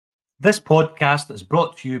This podcast is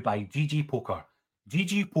brought to you by GG Poker.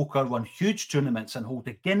 GG Poker won huge tournaments and hold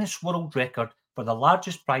the Guinness World Record for the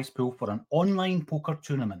largest prize pool for an online poker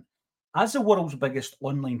tournament. As the world's biggest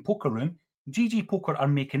online poker room, GG Poker are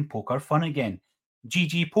making poker fun again.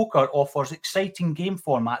 GG Poker offers exciting game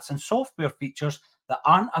formats and software features that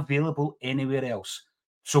aren't available anywhere else.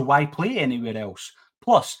 So why play anywhere else?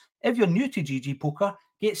 Plus, if you're new to GG Poker,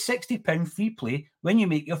 get £60 free play when you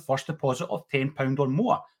make your first deposit of £10 or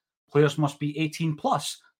more. Players must be 18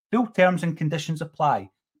 plus. Full terms and conditions apply.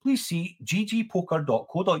 Please see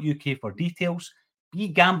ggpoker.co.uk for details.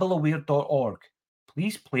 BeGambleAware.org.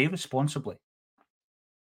 Please play responsibly.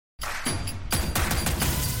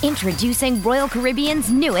 Introducing Royal Caribbean's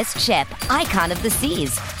newest ship, Icon of the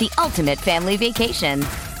Seas, the ultimate family vacation.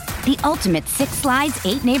 The ultimate 6 slides,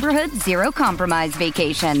 8 neighborhoods, 0 compromise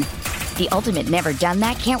vacation. The ultimate never done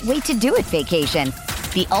that, can't wait to do it vacation.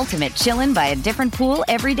 The ultimate chillin' by a different pool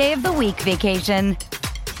every day of the week vacation.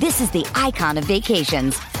 This is the Icon of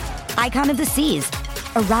Vacations. Icon of the Seas,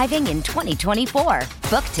 arriving in 2024.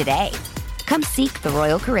 Book today. Come seek the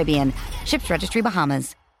Royal Caribbean. Ships Registry,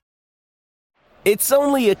 Bahamas. It's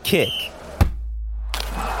only a kick,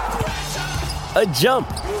 a jump,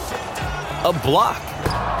 a block.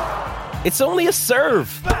 It's only a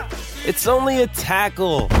serve. It's only a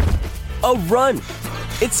tackle, a run.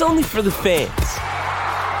 It's only for the fans.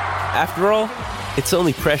 After all, it's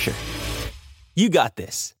only pressure. You got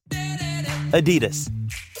this. Adidas.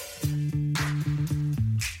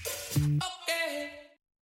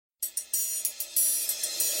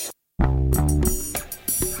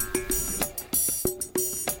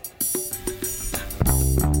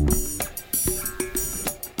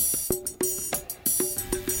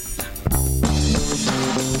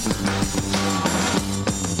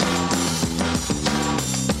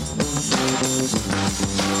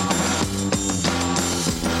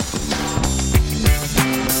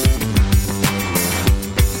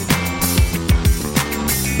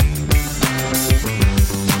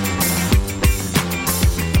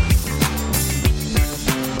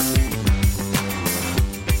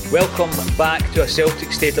 Welcome back to A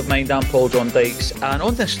Celtic State of Mind. I'm Paul John Dykes, and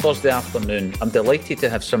on this Thursday afternoon I'm delighted to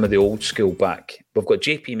have some of the old school back. We've got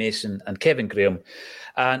JP Mason and Kevin Graham,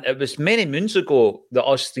 and it was many moons ago that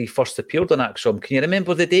us three first appeared on Acsom. Can you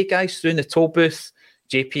remember the day, guys, through in the toll booth?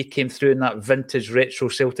 JP came through in that vintage retro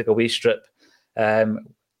Celtic away strip. Now,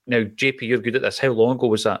 JP, you're good at this. How long ago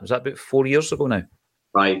was that? Was that about 4 years ago now?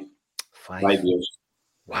 Five years.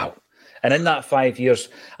 Wow. And in that 5 years,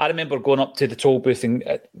 I remember going up to the toll booth, and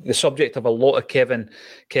the subject of a lot of Kevin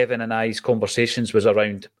and I's conversations was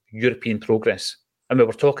around European progress. And we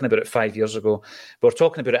were talking about it 5 years ago. We were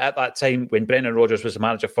talking about it at that time when Brendan Rodgers was the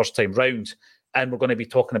manager first time round. And we're going to be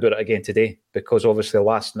talking about it again today, because obviously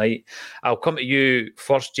last night, I'll come to you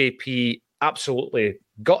first, JP, absolutely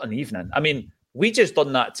got an evening. I mean, we just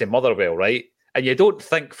done that to Motherwell, right? And you don't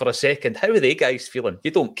think for a second, how are they guys feeling?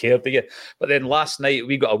 You don't care, do you? But then last night,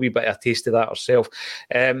 we got a wee bit of a taste of that ourselves.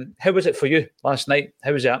 How was it for you last night?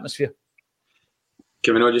 How was the atmosphere?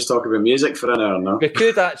 Can we not just talk about music for an hour now? We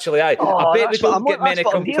could actually, aye. I bet we don't get many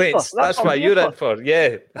complaints. That's what you're in for,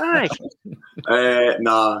 yeah. Aye.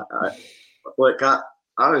 Look, I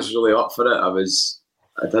was really up for it.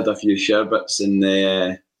 I did a few sherbets in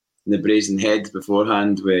the Brazen Head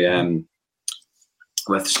beforehand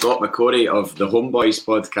with Scott McCorry of the Homeboys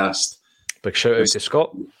podcast. Big shout out to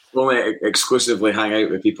Scott. Only exclusively hang out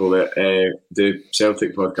with people that do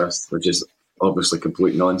Celtic podcasts, which is obviously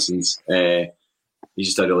complete nonsense. He's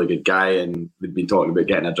just a really good guy, and we'd been talking about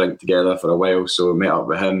getting a drink together for a while, so I met up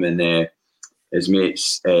with him and his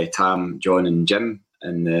mates Tam, John and Jim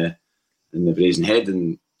in the Brazen Head,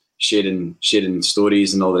 and sharing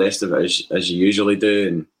stories and all the rest of it as you usually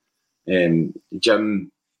do. And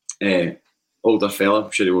Jim, older fella,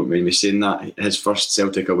 I'm sure he won't mind me saying that, his first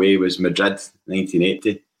Celtic away was Madrid,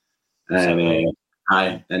 1980.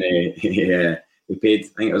 He paid, I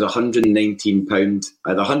think it was £119.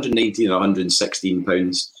 Either 119 or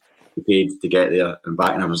 £116 he paid to get there and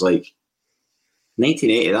back. And I was like,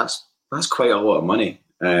 1980, that's quite a lot of money.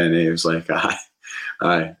 And he was like, I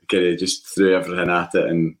kind of just threw everything at it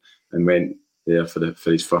and went there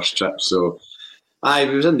for his first trip. So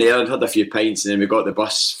we was in there and had a few pints, and then we got the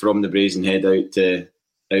bus from the Brazen Head out to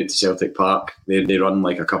Celtic Park. They run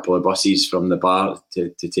like a couple of buses from the bar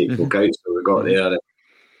to take folk out. So we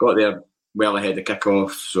got there well ahead of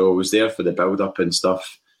kick-off. So I was there for the build-up and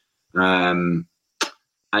stuff. And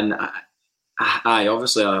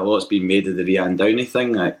obviously a lot's been made of the Rianne Downey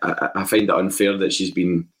thing. I find it unfair that she's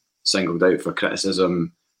been singled out for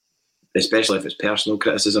criticism, especially if it's personal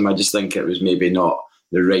criticism. I just think it was maybe not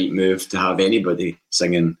the right move to have anybody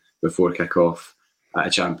singing before kick-off at a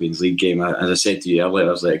Champions League game. As I said to you earlier,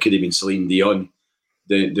 I was like, it could have been Celine Dion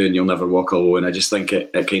doing You'll Never Walk Alone. I just think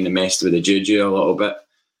it kind of messed with the juju a little bit.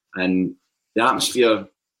 And the atmosphere,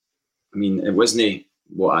 I mean, it wasn't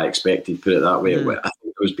what I expected, put it that way. I think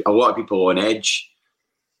it was a lot of people on edge.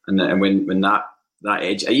 And when that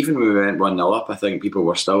edge, even when we went 1-0 up, I think people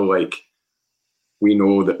were still like, we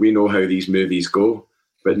know how these movies go.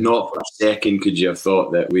 But not for a second could you have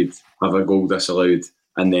thought that we'd have a goal disallowed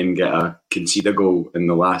and then concede a goal in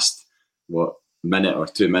the last, minute or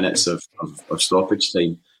 2 minutes of stoppage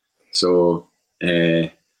time. So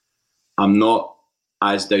I'm not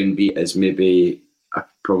as downbeat as maybe I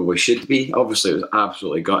probably should be. Obviously, it was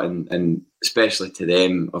absolutely gutting, and especially to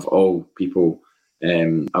them, of all people.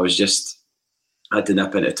 I had to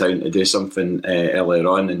nip into town to do something earlier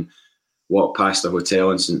on and walked past the hotel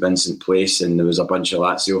in St Vincent Place, and there was a bunch of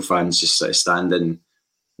Lazio fans just sort of standing,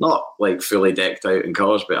 not like fully decked out in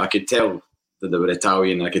colours, but I could tell that they were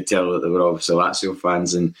Italian. I could tell that they were obviously Lazio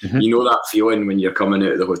fans. And you know that feeling when you're coming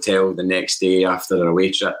out of the hotel the next day after an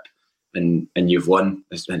away trip and you've won.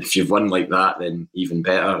 And if you've won like that, then even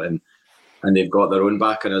better. And they've got their own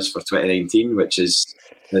back on us for 2019, which is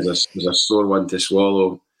a sore one to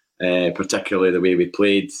swallow, particularly the way we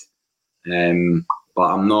played. But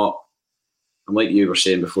I'm like you were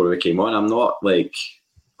saying before we came on, I'm not like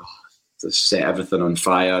to set everything on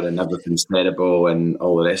fire and everything's terrible and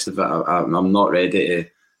all the rest of it. I'm not ready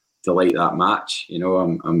to light that match. You know,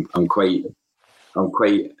 I'm quite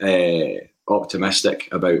optimistic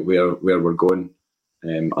about where we're going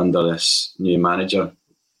under this new manager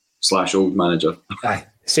 / old manager. Aye,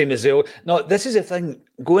 same as the old. No, this is the thing.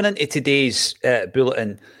 Going into today's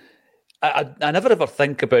bulletin, I never ever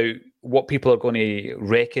think about what people are going to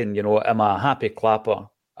reckon. You know, am I a happy clapper?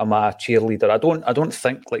 Am I a cheerleader? I don't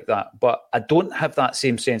think like that, but I don't have that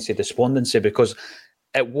same sense of despondency because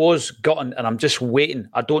it was gutting, and I'm just waiting.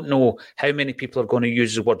 I don't know how many people are going to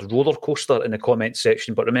use the word roller coaster in the comment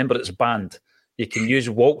section, but remember it's banned. You can use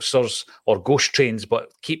waltzers or ghost trains,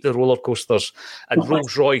 but keep the roller coasters. And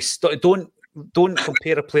Rolls Royce, don't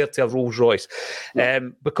compare a player to a Rolls Royce,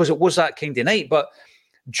 because it was that kind of night. But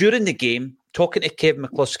during the game, talking to Kevin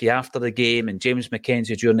McCluskey after the game and James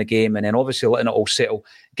McKenzie during the game, and then obviously letting it all settle,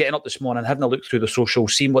 getting up this morning, having a look through the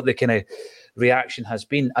socials, seeing what the kind of reaction has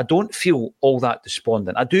been, I don't feel all that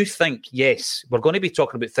despondent. I do think, yes, we're going to be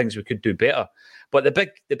talking about things we could do better. But the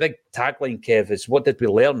big tagline, Kev, is what did we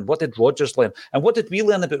learn? What did Rodgers learn? And what did we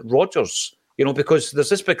learn about Rodgers? You know, because there's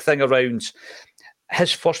this big thing around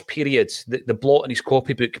his first period, the blot in his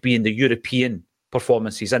copybook being the European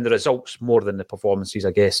performances and the results more than the performances,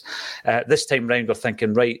 I guess. This time round, we're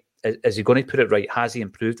thinking, right, is he going to put it right? Has he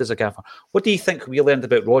improved as a gaffer? What do you think we learned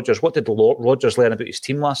about Rodgers? What did Rodgers learn about his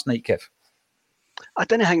team last night, Kev? I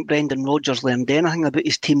don't think Brendan Rodgers learned anything about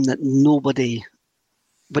his team that nobody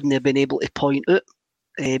wouldn't have been able to point out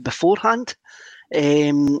beforehand.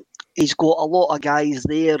 He's got a lot of guys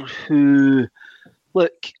there who,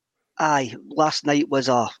 last night was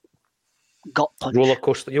a gut punch. Roller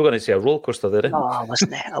coaster. You're going to say a roller coaster there, eh? No, I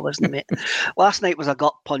wasn't, mate. Last night was a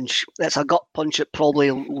gut punch. It's a gut punch that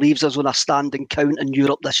probably leaves us on a standing count in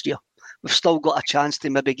Europe this year. We've still got a chance to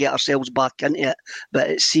maybe get ourselves back into it, but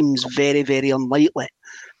it seems very, very unlikely.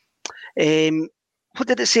 What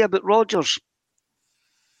did it say about Rodgers?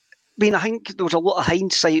 I mean, I think there was a lot of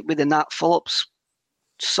hindsight with the Nat Phillips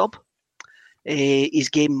sub, his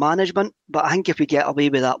game management, but I think if we get away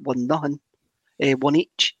with that 1-0, one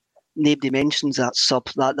each, nobody mentions that sub.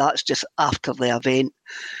 That's just after the event.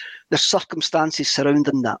 The circumstances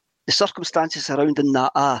surrounding that. The circumstances surrounding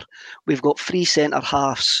that are we've got 3 centre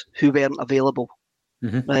halves who weren't available,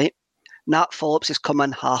 right? Nat Phillips has come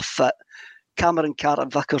in half fit. Cameron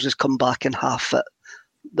Carter-Vickers has come back in half fit.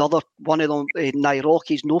 The other one of them,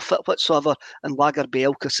 Nairoki's no fit whatsoever, and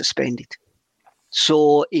Lagerbielka suspended.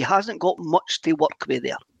 So he hasn't got much to work with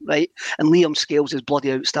there, right? And Liam Scales is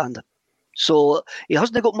bloody outstanding. So he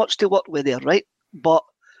hasn't got much to work with there, right? But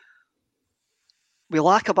we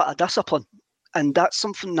lack a bit of discipline. And that's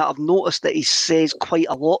something that I've noticed that he says quite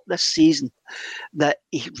a lot this season, that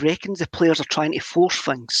he reckons the players are trying to force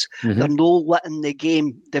things. They're no letting the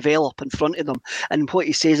game develop in front of them. And what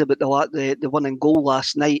he says about the winning goal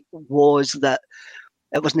last night was that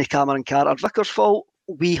it wasn't Cameron Carter-Vickers' fault.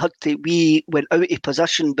 We went out of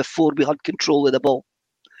position before we had control of the ball.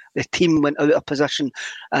 The team went out of position,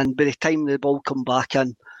 and by the time the ball come back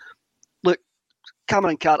in, look,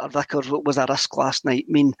 Cameron Carter-Vickers was a risk last night.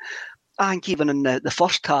 I mean, I think even in the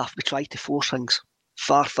first half, we tried to force things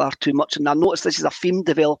far, far too much. And I noticed this is a theme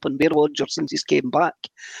developing with Rodgers since he's came back.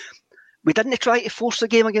 We didn't try to force the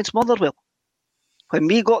game against Motherwell. When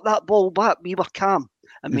we got that ball back, we were calm.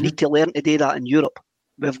 and we need to learn to do that in Europe.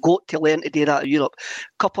 We've got to learn to do that in Europe.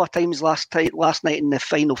 A couple of times last night in the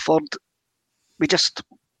final third, we just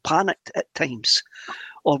panicked at times,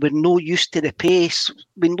 or we're no used to the pace. I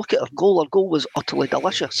mean, look at our goal. Our goal was utterly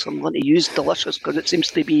delicious. I'm going to use delicious because it seems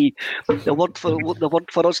to be the word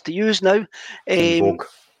for us to use now.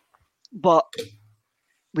 But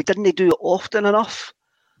we didn't do it often enough.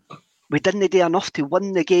 We didn't do enough to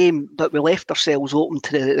win the game, but we left ourselves open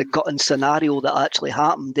to the gutting scenario that actually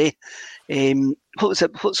happened. What's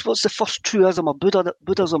the first truism of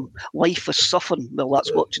Buddhism? Life is suffering. Well,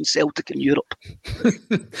 that's watching Celtic in Europe.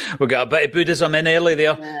 We'll get a bit of Buddhism in early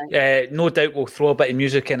there. No doubt we'll throw a bit of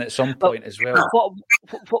music in at some point as well.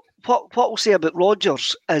 What we'll say about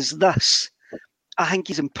Rodgers is this. I think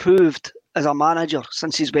he's improved as a manager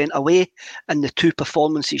since he's went away, and the two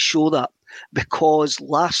performances show that. Because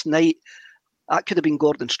last night, that could have been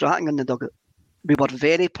Gordon Strachan in the dugout. We were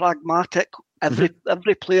very pragmatic.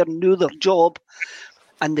 Every player knew their job.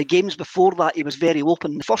 And the games before that, he was very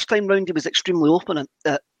open. The first time round, he was extremely open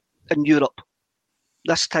in Europe.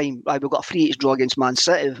 This time, we've got a 3-8 draw against Man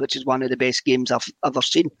City, which is one of the best games I've ever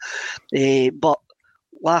seen. But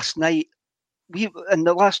last night, in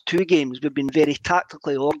the last two games, we've been very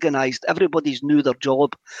tactically organised. Everybody's knew their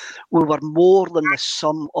job. We were more than the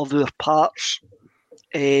sum of our parts.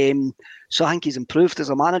 So I think he's improved as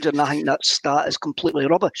a manager, and I think that stat is completely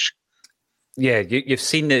rubbish. Yeah, you've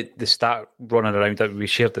seen the stat running around that we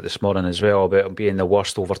shared it this morning as well about him being the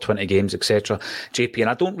worst over 20 games, etc. JP, and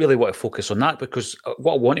I don't really want to focus on that because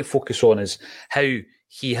what I want to focus on is how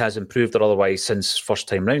he has improved or otherwise since first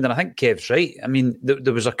time round. And I think Kev's right. I mean,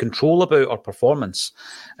 there was a control about our performance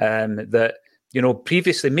that,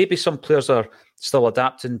 previously maybe some players are still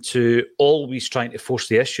adapting to always trying to force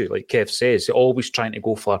the issue, like Kev says, always trying to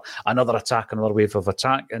go for another attack, another wave of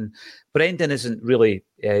attack. And Brendan isn't really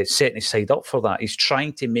setting his side up for that. He's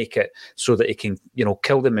trying to make it so that he can,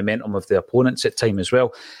 kill the momentum of the opponents at time as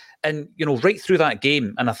well. And, right through that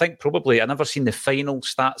game, and I think probably, I've never seen the final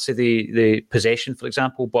stats of the possession, for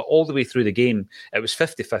example, but all the way through the game, it was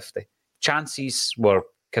 50-50. Chances were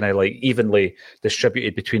kind of like evenly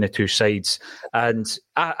distributed between the two sides. And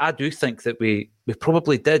I do think that we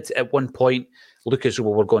probably did at one point look as though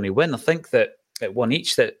we were going to win. I think that at one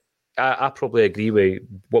each that I probably agree with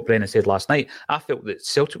what Brennan said last night. I felt that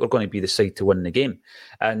Celtic were going to be the side to win the game.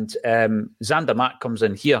 And Xander Mack comes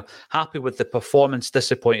in here, happy with the performance,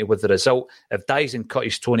 disappointed with the result. If Dyson cut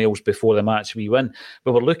his toenails before the match, we win.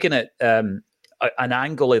 But we're looking at an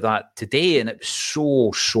angle of that today, and it was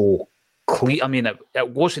so clear. I mean, it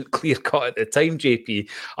wasn't clear-cut at the time, JP.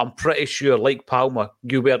 I'm pretty sure, like Palmer,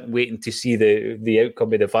 you weren't waiting to see the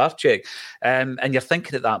outcome of the VAR check. And you're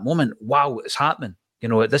thinking at that moment, wow, it's happening.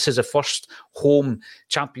 This is the first home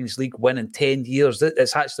Champions League win in 10 years.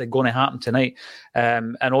 It's actually going to happen tonight.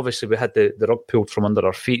 And obviously we had the rug pulled from under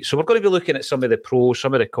our feet. So we're going to be looking at some of the pros,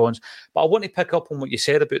 some of the cons. But I want to pick up on what you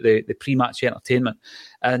said about the pre-match entertainment.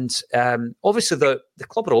 And obviously the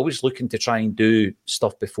club are always looking to try and do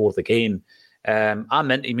stuff before the game. I'm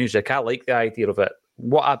into music. I like the idea of it.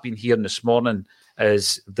 What I've been hearing this morning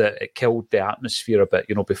is that it killed the atmosphere a bit,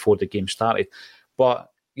 before the game started. But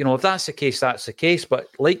if that's the case, that's the case. But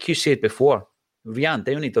like you said before, Rianne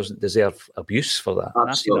Downey doesn't deserve abuse for that. And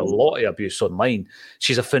I've seen a lot of abuse online.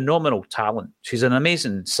 She's a phenomenal talent. She's an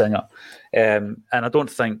amazing singer. And I don't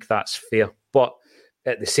think that's fair. But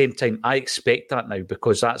at the same time, I expect that now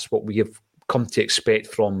because that's what we have come to expect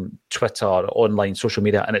from Twitter, online, social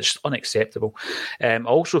media, and it's unacceptable. I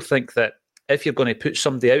also think that if you're going to put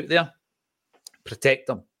somebody out there, protect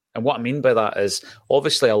them. And what I mean by that is,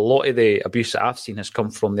 obviously, a lot of the abuse that I've seen has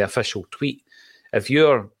come from the official tweet. If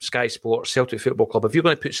you're Sky Sports, Celtic Football Club, if you're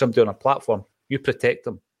going to put somebody on a platform, you protect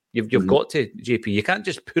them. You've got to, JP. You can't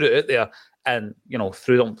just put it out there and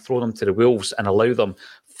throw them to the wolves and allow them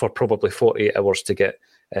for probably 48 hours to get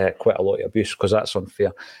quite a lot of abuse, because that's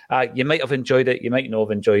unfair. You might have enjoyed it, you might not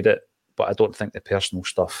have enjoyed it, but I don't think the personal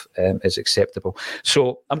stuff is acceptable.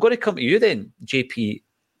 So I'm going to come to you then, JP.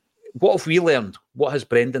 What have we learned? What has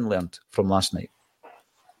Brendan learned from last night?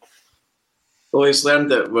 Well, he's learned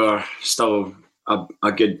that we're still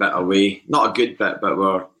a good bit away. Not a good bit, but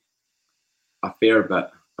we're a fair bit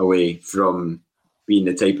away from being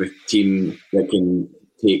the type of team that can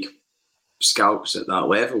take scalps at that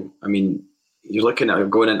level. I mean, you're looking at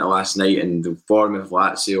going into last night and the form of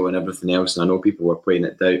Lazio and everything else, and I know people were playing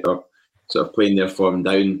it down or sort of playing their form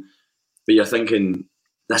down, but you're thinking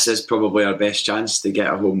this is probably our best chance to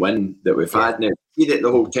get a home win that we've had. Now, see that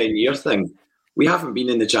the whole 10-year thing, we haven't been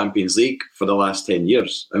in the Champions League for the last 10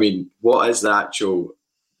 years. I mean, what is the actual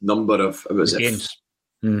number of games?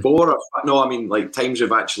 Times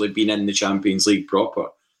we've actually been in the Champions League proper.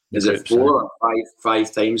 Is it 4 or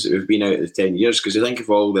five times that we've been out of the 10 years? Because you think of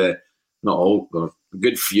a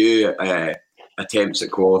good few attempts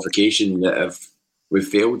at qualification that we've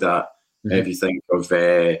failed at. Mm-hmm. If you think of,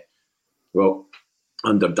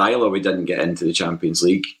 under Dyler we didn't get into the Champions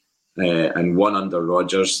League, and one under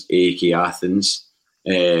Rodgers, AEK Athens,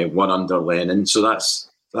 one under Lennon. So that's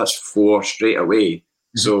 4 straight away.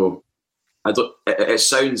 Mm-hmm. So it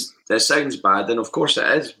sounds bad, and of course it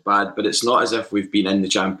is bad, but it's not as if we've been in the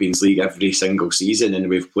Champions League every single season and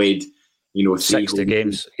we've played 60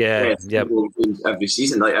 games. Every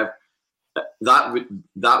season.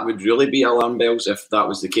 That would really be alarm bells if that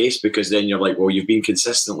was the case, because then you're like, well, you've been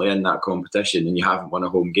consistently in that competition and you haven't won a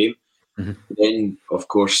home game. Mm-hmm. Then of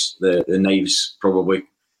course the knives probably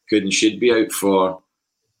could and should be out for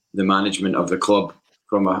the management of the club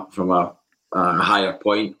from a higher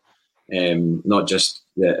point. Not just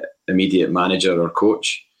the immediate manager or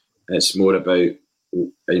coach. It's more about,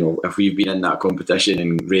 if we've been in that competition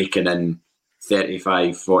and raking in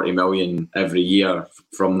 35-40 million every year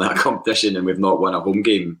from that competition and we've not won a home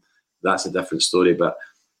game, that's a different story. But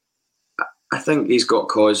I think he's got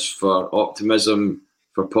cause for optimism,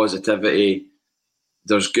 for positivity.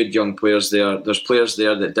 There's good young players there. There's players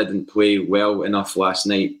there that didn't play well enough last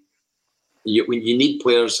night. You need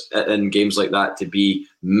players in games like that to be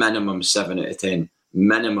minimum 7 out of 10.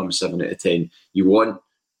 Minimum 7 out of 10. You want,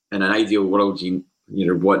 in an ideal world,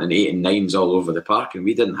 you're wanting 8 and 9s all over the park, and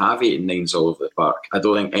we didn't have 8 and 9s all over the park. I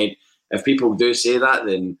don't think if people do say that,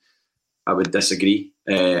 then I would disagree.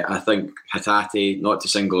 I think Hatate, not to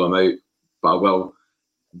single him out, but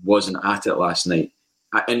wasn't at it last night.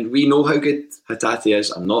 And we know how good Hatate is.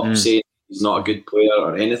 I'm not saying he's not a good player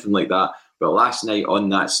or anything like that. But last night on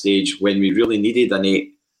that stage, when we really needed an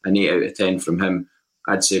 8 out of 10 from him,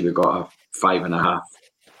 I'd say we got a 5.5,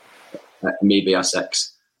 maybe a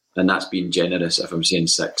 6. And that's being generous if I'm saying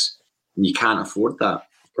 6. And you can't afford that.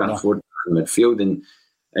 You can't afford that in midfield.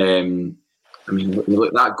 And look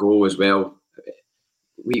at that goal as well.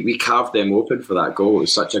 We carved them open for that goal. It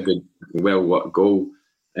was such a good, well-worked goal.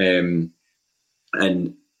 And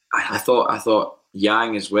I thought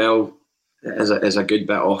Yang as well is a good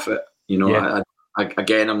bit off it. I'm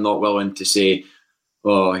not willing to say,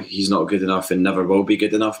 he's not good enough and never will be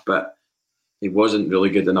good enough, but he wasn't really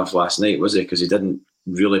good enough last night, was he? Because he didn't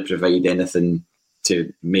really provide anything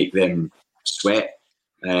to make them sweat.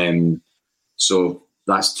 So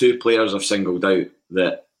that's 2 players I've singled out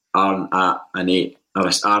that aren't at an 8, or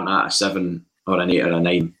aren't at a 7 or an 8 or a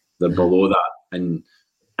 9. They're below that. And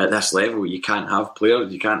at this level, you can't have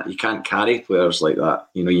players, you can't carry players like that.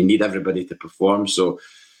 You need everybody to perform. So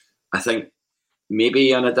I think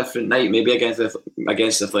maybe on a different night, maybe against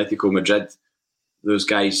Atletico Madrid, those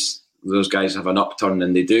guys have an upturn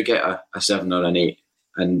and they do get a 7 or an 8,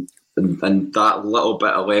 and that little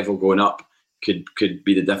bit of level going up could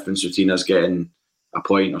be the difference between us getting a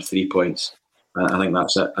point or 3 points. I think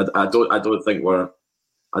that's it. I don't think we're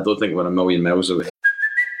a million miles away.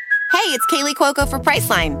 Hey, it's Kaylee Cuoco for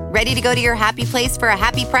Priceline. Ready to go to your happy place for a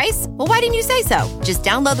happy price? Well, why didn't you say so? Just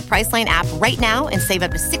download the Priceline app right now and save up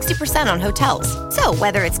to 60% on hotels. So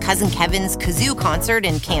whether it's Cousin Kevin's Kazoo Concert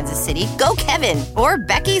in Kansas City, go Kevin, or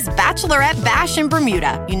Becky's Bachelorette Bash in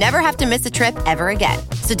Bermuda, you never have to miss a trip ever again.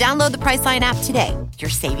 So download the Priceline app today. Your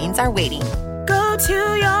savings are waiting. Go to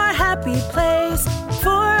your happy place for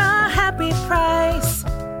a happy price.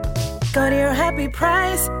 Go to your happy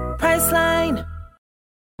price, Priceline.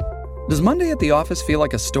 Does Monday at the office feel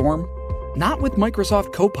like a storm? Not with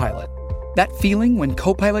Microsoft Copilot. That feeling when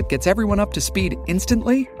Copilot gets everyone up to speed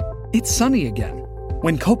instantly? It's sunny again.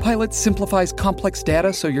 When Copilot simplifies complex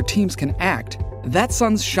data so your teams can act, that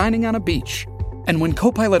sun's shining on a beach. And when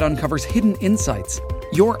Copilot uncovers hidden insights,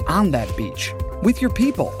 you're on that beach with your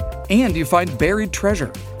people, and you find buried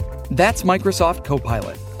treasure. That's Microsoft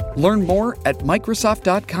Copilot. Learn more at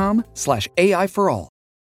Microsoft.com/AI for all.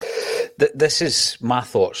 This is my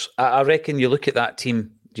thoughts. I reckon you look at that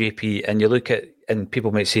team, JP, and you look at, and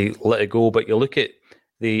people might say, let it go, but you look at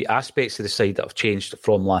the aspects of the side that have changed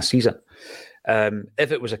from last season.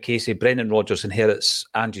 If it was a case of Brendan Rodgers inherits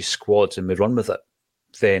Angie's squads and we run with it,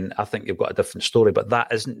 then I think you've got a different story. But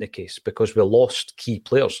that isn't the case because we lost key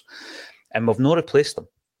players and we've not replaced them.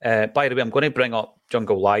 By the way, I'm going to bring up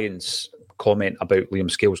Jungle Lion's comment about Liam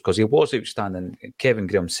Scales because he was outstanding. Kevin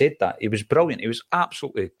Graham said that. He was brilliant. He was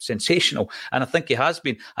absolutely sensational. And I think he has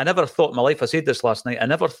been. I never thought in my life, I said this last night, I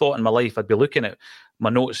never thought in my life I'd be looking at my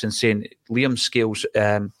notes and saying Liam Scales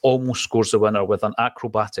almost scores the winner with an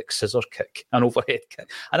acrobatic scissor kick, an overhead kick.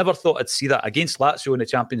 I never thought I'd see that against Lazio in the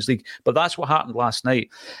Champions League, but that's what happened last night.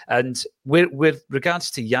 And with regards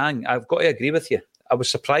to Yang, I've got to agree with you. I was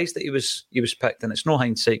surprised that he was picked, and it's no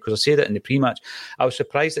hindsight because I said it in the pre-match. I was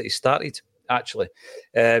surprised that he started, actually.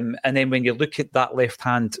 And then when you look at that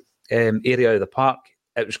left-hand area of the park,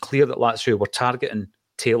 it was clear that Lazio were targeting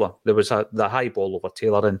Taylor. There was the high ball over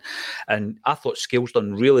Taylor, and I thought Scales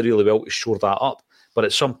done really, really well to shore that up. But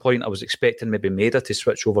at some point, I was expecting maybe Maida to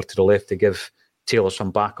switch over to the left to give Taylor some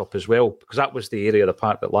backup as well, because that was the area of the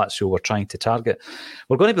park that Lazio were trying to target.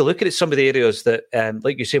 We're going to be looking at some of the areas that,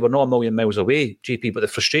 like you say, we're not a million miles away, JP, but the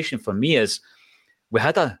frustration for me is we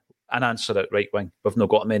had an answer at right wing. We've not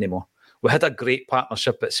got him anymore. We had a great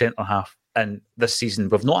partnership at centre-half, and this season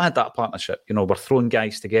we've not had that partnership. You know, we're throwing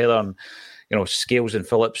guys together, and, you know, Scales and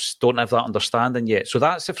Phillips don't have that understanding yet. So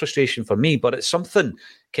that's the frustration for me, but it's something,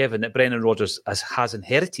 Kevin, that Brendan Rodgers has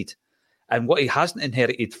inherited. And what he hasn't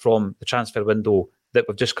inherited from the transfer window that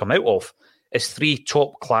we've just come out of is 3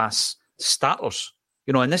 top-class starters.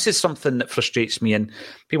 You know, and this is something that frustrates me. And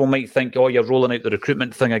people might think, oh, you're rolling out the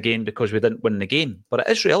recruitment thing again because we didn't win the game. But it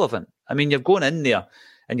is relevant. I mean, you're going in there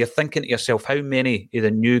and you're thinking to yourself, how many of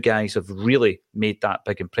the new guys have really made that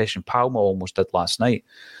big impression? Palma almost did last night.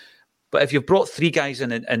 But if you've brought 3 guys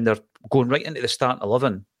in and they're going right into the starting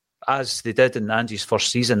 11, as they did in Ange's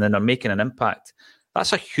first season, and they're making an impact,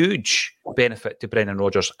 that's a huge benefit to Brendan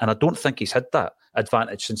Rodgers, and I don't think he's had that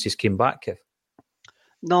advantage since he's came back, Kev.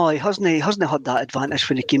 No, he hasn't had that advantage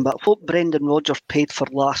when he came back. What Brendan Rodgers paid for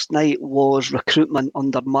last night was recruitment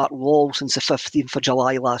under Mark Wall since the 15th of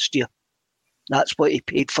July last year. That's what he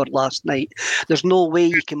paid for last night. There's no way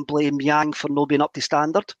you can blame Yang for not being up to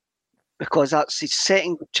standard, because that's his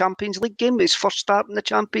second Champions League game, his first start in the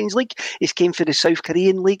Champions League. He's came for the South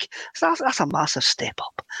Korean League. So that's a massive step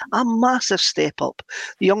up. A massive step up.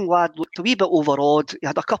 The young lad looked a wee bit overawed. He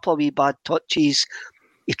had a couple of wee bad touches.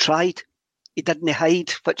 He tried. He didn't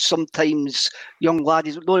hide, which sometimes young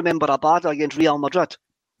lads don't remember Abada against Real Madrid.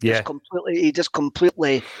 Yeah. He just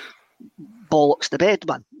completely bollocks the bed,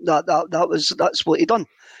 man. That's what he done.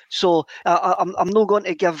 So I'm not going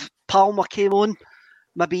to give Palma came on.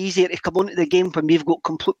 Maybe easier to come onto the game when we've got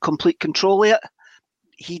complete control of it.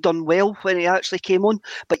 He done well when he actually came on,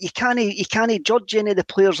 but you can't judge any of the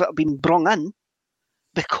players that have been brung in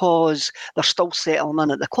because they're still settling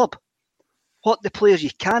in at the club. What the players you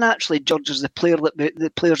can actually judge is the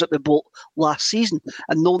players that we bought last season,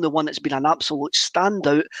 and the only one that's been an absolute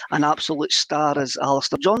standout, an absolute star is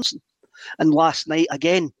Alistair Johnson. And last night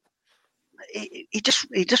again, he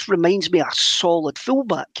just reminds me of a solid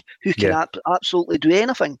fullback who can absolutely do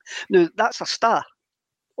anything. Now, that's a star.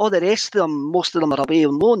 All the rest of them, most of them are away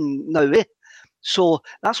on loan now, eh? So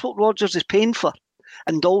that's what Rodgers is paying for.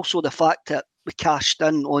 And also the fact that we cashed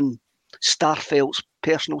in on Starfelt's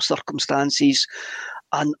personal circumstances,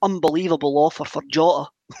 an unbelievable offer for Jota,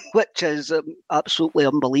 which is absolutely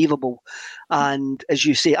unbelievable. And as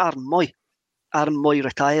you say, Aaron Moy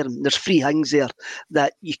retiring. There's 3 things there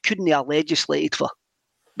that you couldn't have legislated for,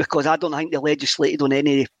 because I don't think they legislated on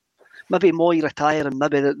any. Maybe Moy retiring,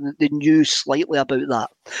 maybe they knew slightly about that.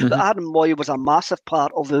 Mm-hmm. But Aaron Moy was a massive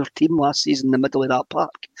part of our team last season in the middle of that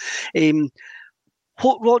park.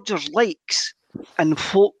 What Rodgers likes, and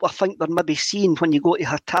what I think they're maybe seeing when you go to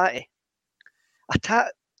Hatate,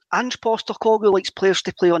 Ange Postecoglou likes players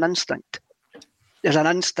to play on instinct. There's an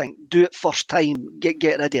instinct. Do it first time. Get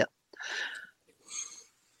rid of it.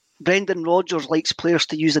 Brendan Rodgers likes players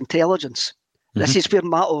to use intelligence. Mm-hmm. This is where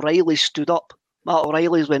Matt O'Reilly stood up. Matt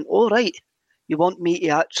O'Reilly's went, all right, you want me to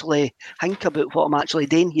actually think about what I'm actually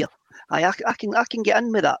doing here. I can get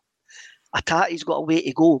in with that. Atate's got a way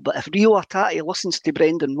to go, but if Rio Hatate listens to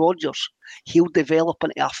Brendan Rodgers, he'll develop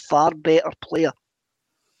into a far better player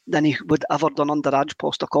than he would ever done under Ange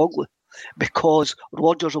Postecoglou, because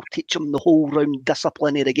Rodgers will teach him the whole round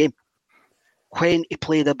discipline of the game. When to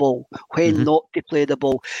play the ball, when not to play the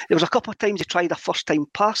ball. There was a couple of times he tried a first-time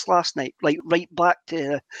pass last night, like right back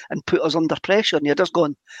to and put us under pressure, and you're just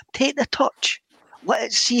going, take the touch.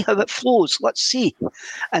 Let's see how it flows. Let's see.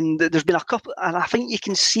 And there's been a couple, and I think you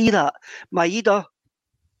can see that. Maeda,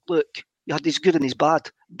 look, he had his good and his bad,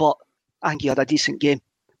 but I think he had a decent game.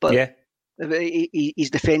 But yeah. His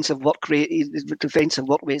defensive work rate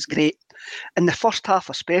is great. In the first half,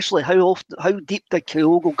 especially, how deep did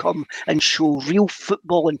Kyogo come and show real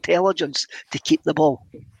football intelligence to keep the ball?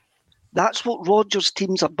 That's what Rodgers'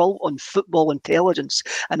 teams are built on, football intelligence.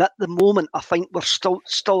 And at the moment, I think we're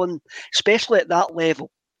still in, especially at that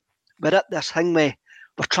level, we're at this thing where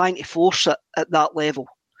we're trying to force it at that level.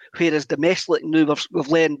 Whereas domestically, now we've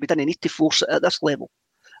learned we didn't need to force it at this level.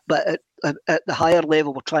 But at the higher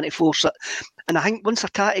level, we're trying to force it. And I think once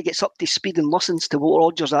Atati gets up to speed and listens to what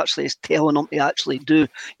Rodgers actually is telling him to actually do,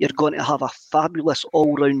 you're going to have a fabulous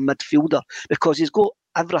all-round midfielder, because he's got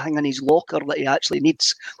everything in his locker that he actually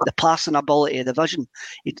needs. The passing ability, the vision.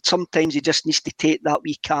 Sometimes he just needs to take that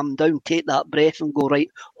wee calm down, take that breath and go, right,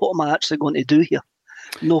 what am I actually going to do here?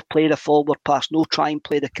 No play the forward pass, no try and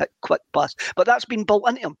play the quick pass. But that's been built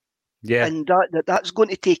into him. Yeah. And that's going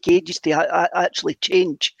to take ages to actually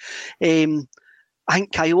change. I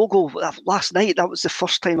think Kyogo, last night, that was the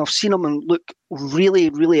first time I've seen him and look really,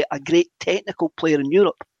 really a great technical player in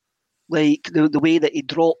Europe. Like the way that he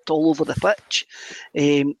dropped all over the pitch.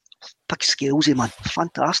 Big scalesy, man.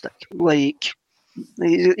 Fantastic. Like,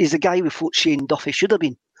 he's the guy we thought Shane Duffy should have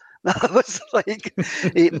been. That was like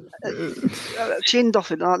Shane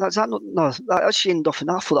Duffy. That's Shane Duffy.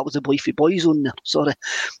 I thought that was the boy for Boyzone there. Sorry,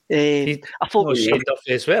 I thought it was Shane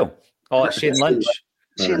Duffy as well. Oh, it's Shane Lynch.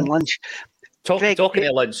 Shane Lynch. Talking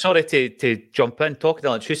to Lynch. Sorry to jump in. Talking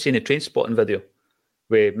to Lynch. Who's seen the train spotting video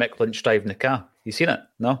with Mick Lynch driving the car? You seen it?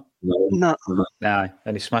 No. No. Nah,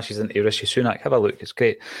 and he smashes into Rishi Sunak. Have a look. It's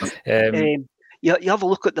great. You have a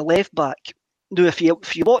look at the left back. Now, if you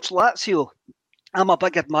watch Lazio, I'm a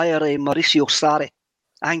big admirer of Mauricio Sarri.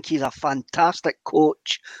 I think he's a fantastic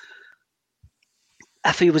coach.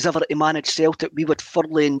 If he was ever to manage Celtic, we would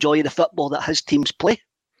thoroughly enjoy the football that his teams play.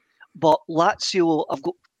 But Lazio have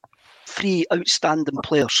got 3 outstanding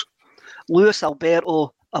players. Luis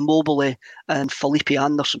Alberto, Immobile and Felipe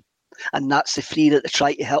Anderson. And that's the 3 that they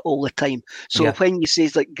try to hit all the time. So when you say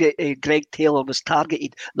that Greg Taylor was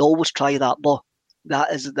targeted, they always try that ball.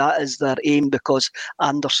 That is their aim, because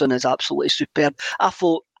Anderson is absolutely superb. I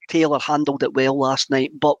thought Taylor handled it well last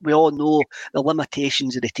night, but we all know the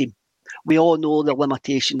limitations of the team. We all know the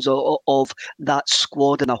limitations of that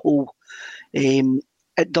squad in a whole.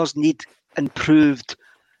 It does need improved,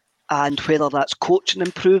 and whether that's coaching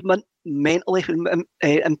improvement, mentally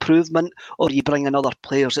improvement, or you bring in other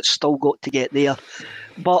players, it's still got to get there.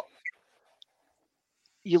 But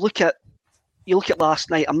you look at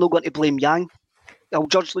last night. I'm not going to blame Yang. I'll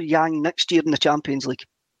judge Yang next year in the Champions League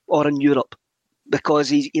or in Europe, because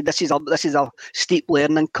this is a steep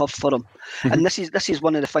learning curve for him. Mm-hmm. And this is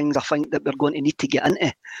one of the things I think that we're going to need to get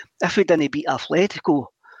into. If we didn't beat Atletico,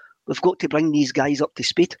 we've got to bring these guys up to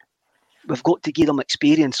speed. We've got to give them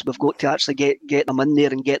experience. We've got to actually get them in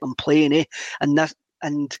there and get them playing. And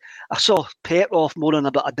I saw Petrov moaning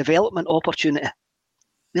about a development opportunity.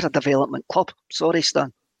 We're a development club. Sorry,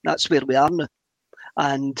 Stan. That's where we are now.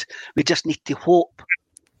 And we just need to hope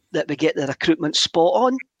that we get the recruitment spot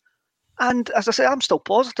on. And as I say, I'm still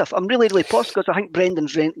positive. I'm really, really positive, because I think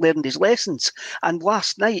Brendan's learned his lessons. And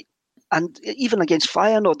last night, and even against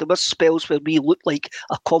Feyenoord, there were spells where we looked like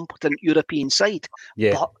a competent European side.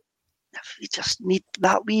 Yeah. But we just need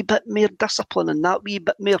that wee bit more discipline and that wee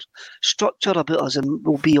bit more structure about us, and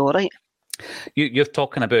we'll be all right. You're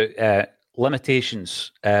talking about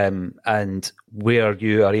limitations and where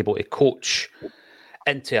you are able to coach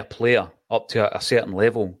into a player up to a certain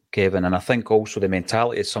level, Kevin. And I think also the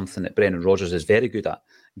mentality is something that Brendan Rodgers is very good at,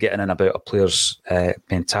 getting in about a player's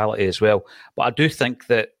mentality as well. But I do think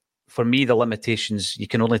that, for me, the limitations, you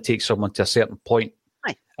can only take someone to a certain point.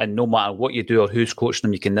 Aye. And no matter what you do or who's coaching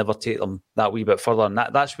them, you can never take them that wee bit further. And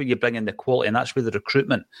that's where you bring in the quality, and that's where the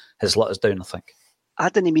recruitment has let us down, I think. I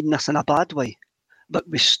didn't mean this in a bad way, but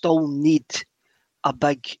we still need a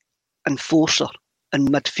big enforcer in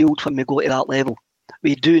midfield when we go to that level.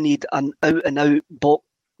 We do need an out-and-out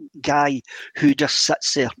guy who just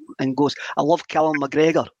sits there and goes, I love Callum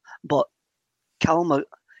McGregor, but Callum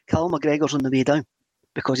McGregor's on the way down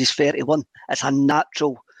because he's 31. It's a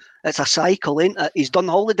natural, it's a cycle, ain't it? He's done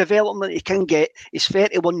all the development he can get. He's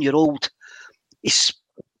 31-year-old. He's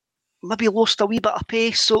maybe lost a wee bit of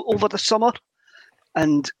pace over the summer.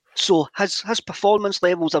 And so his performance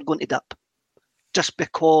levels are going to dip just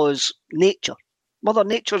because Mother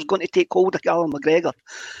Nature's going to take hold of Callum McGregor.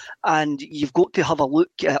 And you've got to have a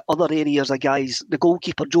look at other areas of guys. The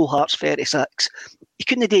goalkeeper, Joe Hart's 36. He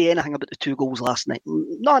couldn't do anything about the 2 goals last night.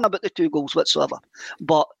 Nothing about the 2 goals whatsoever.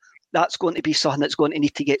 But that's going to be something that's going to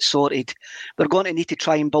need to get sorted. We're going to need to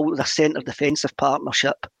try and build a centre defensive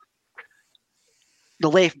partnership.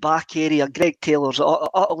 The left back area, Greg Taylor's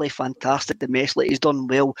utterly fantastic domestically. He's done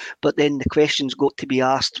well. But then the question's got to be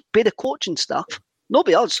asked by the coaching staff, not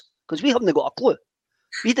by us, because we haven't got a clue.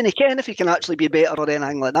 We didn't care if he can actually be better or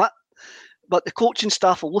anything like that. But the coaching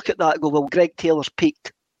staff will look at that and go, well, Greg Taylor's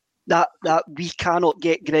peaked. That we cannot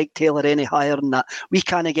get Greg Taylor any higher than that. We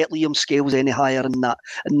cannot get Liam Scales any higher than that.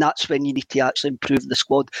 And that's when you need to actually improve the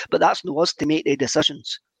squad. But that's not us to make the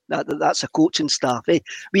decisions. That's a coaching staff. Eh?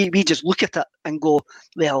 We just look at it and go,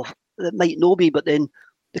 well, it might not be, but then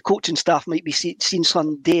the coaching staff might be seeing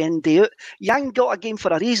some day in, day out. Yang got a game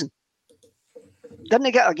for a reason.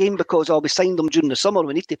 Didn't get a game because we signed him during the summer,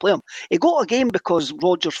 we need to play him. He got a game because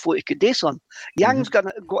Rodgers thought he could do something. Yang's got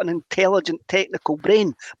an intelligent, technical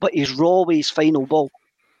brain, but he's raw with his final ball.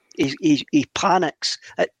 He panics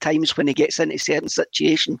at times when he gets into certain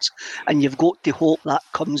situations, and you've got to hope that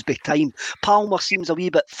comes by time. Palmer seems a wee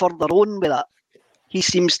bit further on with that. He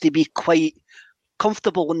seems to be quite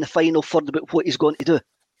comfortable in the final third about what he's going to do.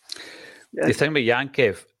 The thing with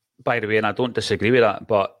Yankev, by the way, and I don't disagree with that,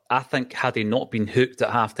 but I think had he not been hooked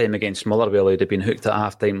at half-time against Motherwell, he'd have been hooked at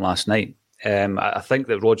half-time last night. I think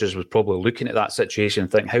that Rodgers was probably looking at that situation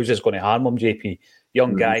and thinking, how's this going to harm him, JP?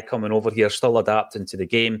 Young guy coming over here, still adapting to the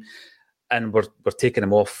game, and we're taking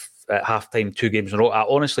him off at half-time 2 games in a row. I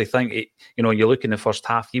honestly think, you look in the first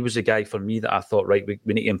half, he was the guy for me that I thought, right, we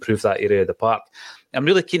need to improve that area of the park. I'm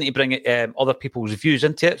really keen to bring other people's views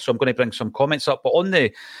into it, so I'm going to bring some comments up. But on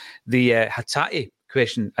the Hatate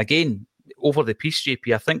question, again, over the piece,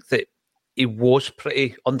 JP, I think that he was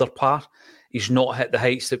pretty under par. He's not hit the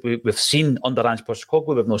heights that we've seen under Ange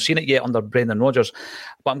Postecoglou. We've not seen it yet under Brendan Rodgers.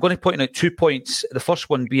 But I'm going to point out 2 points. The first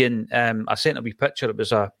one being, I sent a wee picture. It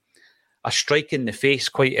was a strike in the face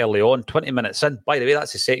quite early on, 20 minutes in. By the way,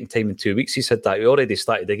 that's the second time in 2 weeks he said that. He already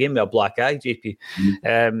started the game with a black eye, JP.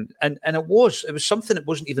 And it was something that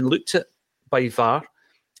wasn't even looked at by VAR.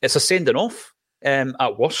 It's a sending off.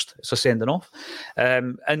 At worst, it's a sending off.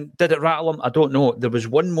 And did it rattle him? I don't know. There was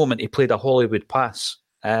one moment he played a Hollywood pass.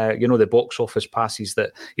 The box office passes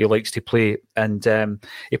that he likes to play. And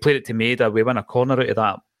he played it to Maeda. We win a corner out of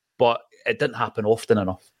that. But it didn't happen often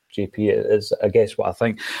enough, JP, is, I guess, what I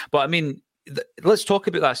think. But, I mean, let's talk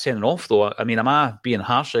about that sending off, though. I mean, am I being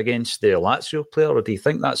harsh against the Lazio player, or do you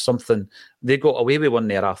think that's something they got away with one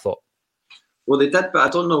there, I thought? Well, they did, but I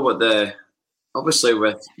don't know what obviously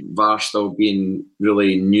with VAR still being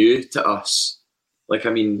really new to us, like, I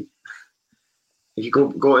mean, if you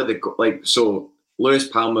go to so Lewis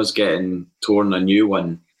Palmer's getting torn a new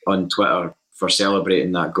one on Twitter for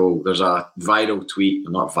celebrating that goal. There's a viral tweet,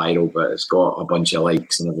 not viral, but it's got a bunch of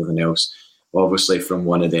likes and everything else, obviously from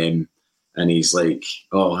one of them, and he's like,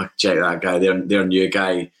 oh, check that guy, their new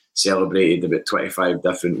guy celebrated about 25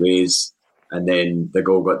 different ways, and then the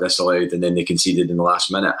goal got disallowed, and then they conceded in the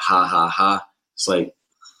last minute, ha ha ha. It's like,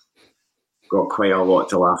 got quite a lot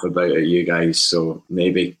to laugh about at you guys, so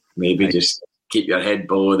maybe just keep your head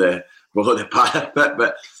below the parapet.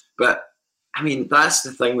 But I mean, that's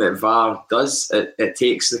the thing that VAR does. It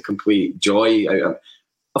takes the complete joy out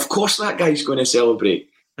of course that guy's going to celebrate.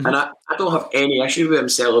 And I don't have any issue with him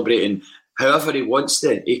celebrating however he wants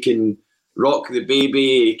to. He can rock the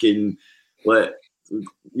baby, he can grab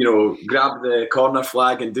the corner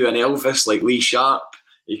flag and do an Elvis like Lee Sharp.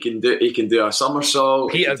 He can do a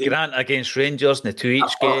somersault. Peter Grant against Rangers in the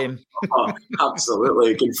 2-each game.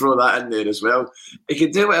 Absolutely. He can throw that in there as well. He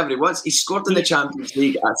can do whatever he wants. He scored in the Champions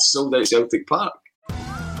League at sold-out Celtic Park.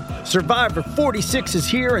 Survivor 46 is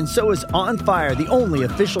here, and so is On Fire, the only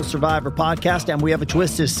official Survivor podcast, and we have a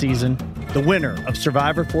twist this season. The winner of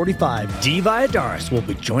Survivor 45, Dee Valladares, will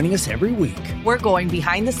be joining us every week. We're going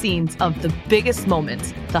behind the scenes of the biggest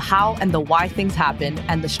moments, the how and the why things happen,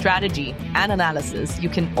 and the strategy and analysis you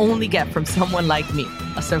can only get from someone like me,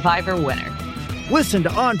 a Survivor winner. Listen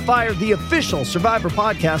to On Fire, the official Survivor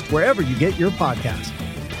podcast, wherever you get your podcast.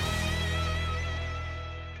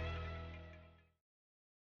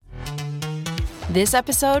 This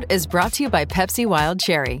episode is brought to you by Pepsi Wild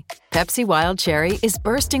Cherry. Pepsi Wild Cherry is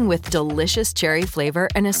bursting with delicious cherry flavor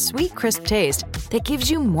and a sweet, crisp taste that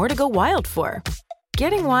gives you more to go wild for.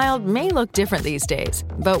 Getting wild may look different these days,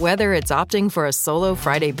 but whether it's opting for a solo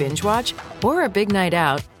Friday binge watch or a big night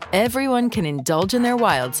out, everyone can indulge in their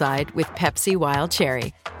wild side with Pepsi Wild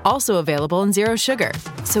Cherry. Also available in Zero Sugar.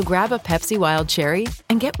 So grab a Pepsi Wild Cherry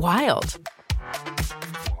and get wild.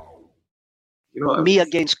 Me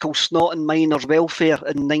against Kilsnotton Miners Welfare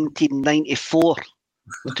in 1994.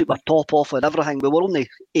 I took my top off and everything. We were only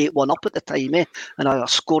 8-1 up at the time, and I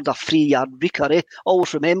scored a 3-yard reeker.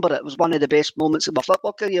 Always remember it. It was one of the best moments of my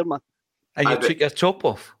football career, man. And you took your top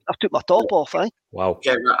off? I took my top off, Wow.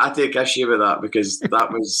 Kevin, I take issue with that because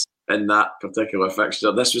that was in that particular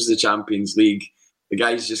fixture. This was the Champions League. The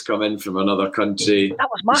guy's just come in from another country. That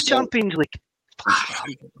was my Champions League.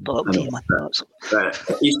 But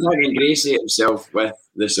he's trying to ingratiate himself with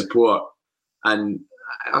the support, and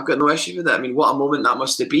I've got no issue with it. I mean, what a moment that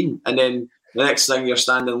must have been. And then the next thing you're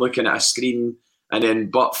standing looking at a screen, and then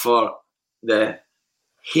but for the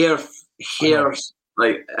hairs,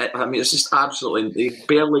 like, I mean, it's just absolutely, he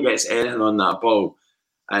barely gets anything on that ball.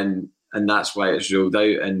 And that's why it's ruled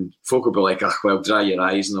out. And folk will be like, oh, well, dry your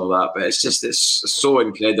eyes and all that. But it's so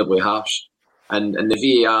incredibly harsh. And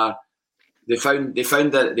the VAR, they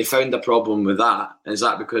found a problem with that. Is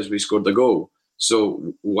that because we scored the goal?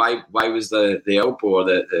 So why was the elbow or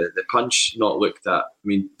the punch not looked at? I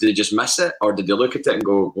mean, did they just miss it, or did they look at it and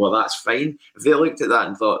go, well, that's fine? If they looked at that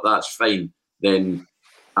and thought that's fine, then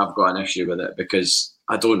I've got an issue with it, because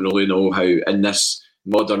I don't really know how, in this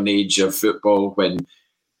modern age of football, when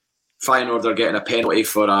Feyenoord are getting a penalty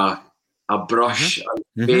for a brush on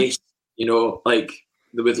the face, you know, like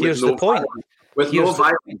with no violence. With no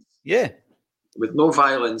violence. Yeah. With no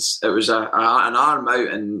violence. It was an arm out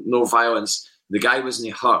and no violence. The guy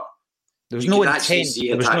wasn't hurt. There was no intent.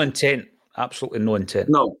 There was no intent. Absolutely no intent.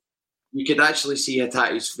 No. You could actually see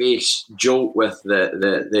Hatate's face jolt with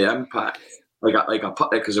the impact. Like a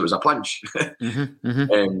because it was a punch.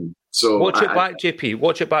 So watch it back, JP.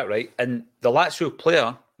 Watch it back, right? And the Lazio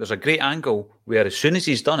player, there's a great angle where as soon as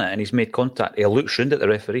he's done it and he's made contact, he looks round at the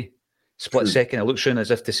referee. Split second, he looks round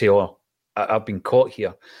as if to say, "Oh, I've been caught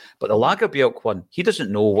here." But the Lagerbielke one, he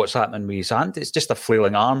doesn't know what's happening with his hand. It's just a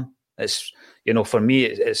flailing arm. It's, you know, for me,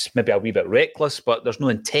 it's maybe a wee bit reckless, but there's no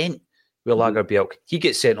intent with Lagerbielke. He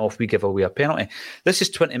gets sent off. We give away a penalty. This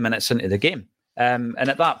is 20 minutes into the game. And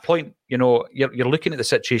at that point, you know, you're looking at the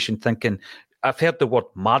situation thinking, I've heard the word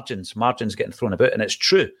margins getting thrown about, and it's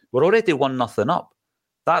true. We're already 1-0 up.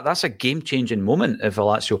 That's a game-changing moment if a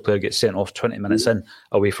Lazio player gets sent off 20 minutes in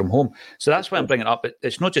away from home. So that's why I'm bringing it up.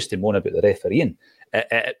 It's not just to moan about the refereeing.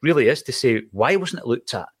 It really is to say, why wasn't it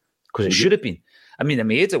looked at? Because it should have been. I mean, I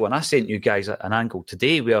made it when I sent you guys an angle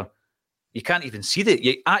today where you can't even see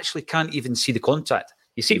you actually can't even see the contact.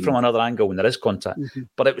 You see it from another angle when there is contact,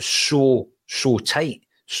 but it was so tight.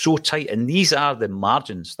 And these are the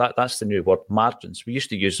margins. That's the new word, margins. We used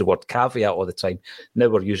to use the word caveat all the time. Now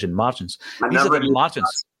we're using margins. These are the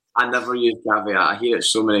margins. I never use caveat. I hear it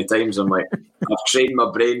so many times. I'm like, I've trained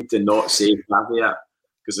my brain to not say caveat.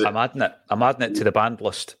 I'm adding it to the band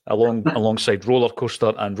list alongside roller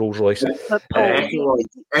coaster and Rolls Royce.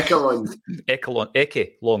 Echelon.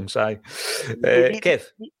 Kev.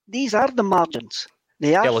 These are the margins.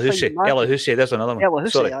 They are Elahoussi, there's another one.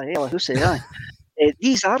 Elahoussi, aye.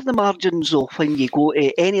 These are the margins, though, when you go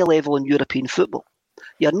to any level in European football.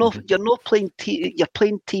 You're not playing. You're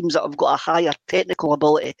playing teams that have got a higher technical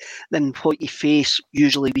ability than what you face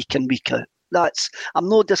usually week in, week out. I'm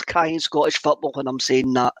not discrying Scottish football when I'm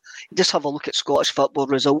saying that. You just have a look at Scottish football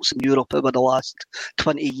results in Europe over the last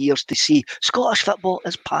 20 years to see Scottish football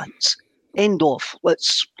is pants. End of.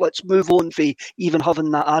 Let's move on for even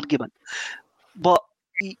having that argument. But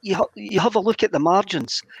you have a look at the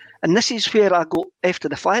margins, and this is where I go after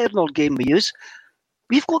the Feyenoord game we use.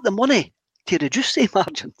 We've got the money to reduce the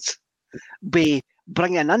margins by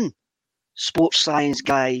bringing in sports science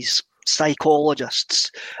guys,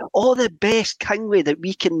 psychologists, all the best Kingway that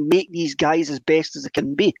we can make these guys as best as they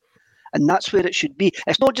can be. And that's where it should be.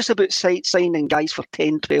 It's not just about signing guys for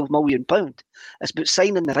 10, 12 million pounds. It's about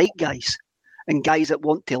signing the right guys and guys that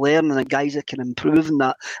want to learn and guys that can improve in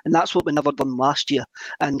that. And that's what we never done last year.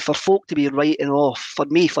 And for folk to be writing off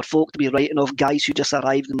guys who just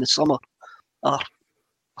arrived in the summer are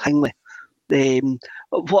Kingway.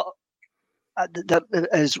 What that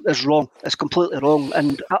is wrong. It's completely wrong.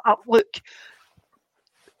 And look,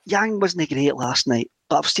 Yang wasn't great last night,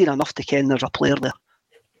 but I've seen enough to ken there's a player there.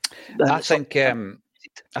 I think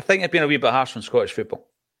it's been a wee bit harsh on Scottish football.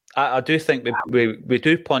 I do think we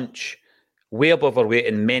do punch way above our weight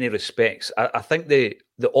in many respects. I think the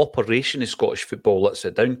operation of Scottish football lets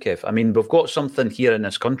it down, Kev. I mean, we've got something here in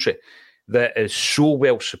this country that is so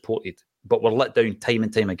well supported, but we're let down time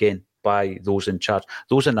and time again by those in charge,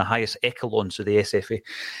 those in the highest echelons of the SFA,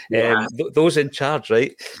 those in charge,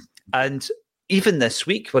 right? And even this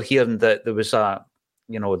week, we're hearing that there was a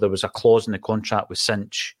clause in the contract with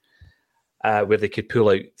Cinch where they could pull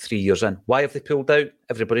out 3 years in. Why have they pulled out?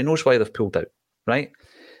 Everybody knows why they've pulled out, right?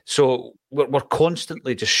 So we're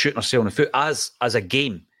constantly just shooting ourselves in the foot as a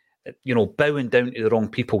game, bowing down to the wrong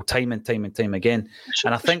people time and time and time again.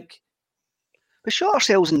 And I think we shot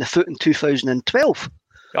ourselves in the foot in 2012.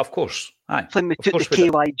 Of course, aye. When we took the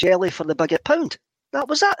KY jelly for the bigger pound. That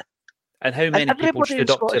was it. And how many people stood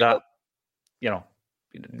up to that?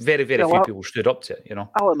 Very, very few people stood up to it,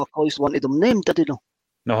 Alan McCoy wanted them named, did he not?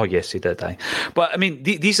 No, yes, he did, aye. But, I mean,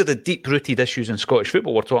 these are the deep-rooted issues in Scottish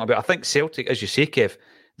football we're talking about. I think Celtic, as you say, Kev,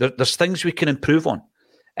 there's things we can improve on.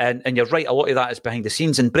 And you're right, a lot of that is behind the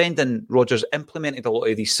scenes. And Brendan Rodgers implemented a lot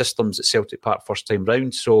of these systems at Celtic Park first time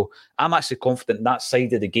round. So I'm actually confident that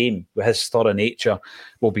side of the game, with his thorough nature,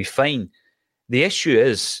 will be fine. The issue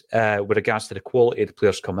is with regards to the quality of the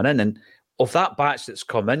players coming in. And of that batch that's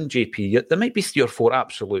come in, JP, there might be 3 or 4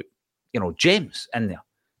 absolute, gems in there.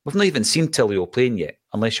 We've not even seen Tillio playing yet,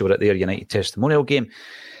 unless you were at their United testimonial game.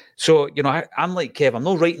 So, I'm like Kev, I'm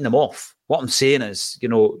not writing them off. What I'm saying is,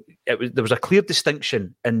 there was a clear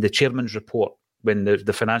distinction in the chairman's report when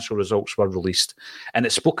the financial results were released. And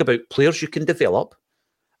it spoke about players you can develop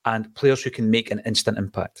and players who can make an instant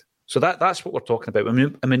impact. So that's what we're talking about.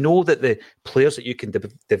 And we know that the players that you can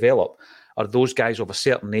develop are those guys of a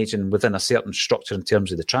certain age and within a certain structure in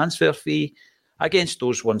terms of the transfer fee, against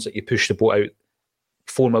those ones that you push the boat out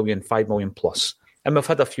 4 million, 5 million plus. And we've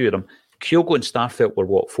had a few of them. Kyogo and Starfelt were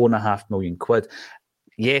 4.5 million quid.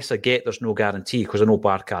 Yes, I get there's no guarantee because I know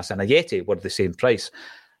Barkas and Ayeti were the same price,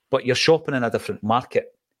 but you're shopping in a different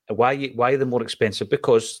market. Why are they more expensive?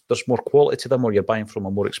 Because there's more quality to them, or you're buying from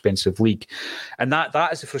a more expensive league. And that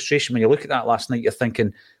is the frustration. When you look at that last night, you're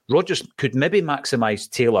thinking Rodgers could maybe maximise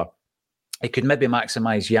Taylor. He could maybe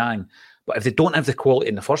maximise Yang. But if they don't have the quality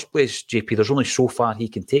in the first place, JP, there's only so far he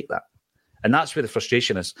can take that. And that's where the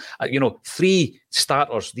frustration is. 3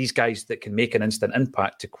 starters, these guys that can make an instant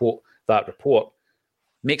impact, to quote that report,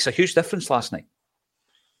 makes a huge difference last night.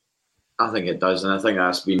 I think it does. And I think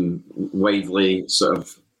that's been widely sort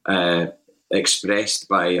of expressed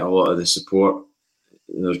by a lot of the support.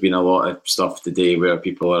 There's been a lot of stuff today where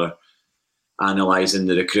people are analysing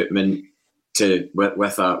the recruitment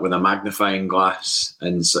with a magnifying glass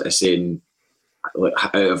and sort of saying,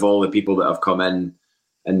 out of all the people that have come in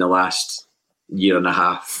the last year and a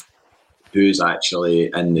half, who's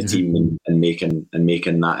actually in the team and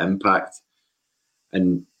making that impact.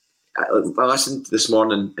 And I listened this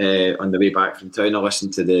morning on the way back from town. I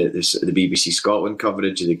listened to the BBC Scotland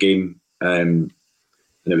coverage of the game, and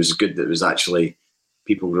it was good that it was actually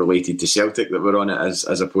people related to Celtic that were on it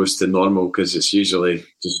as opposed to normal, because it's usually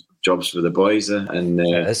just jobs for the boys. And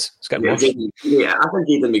it is. It's getting worse. I think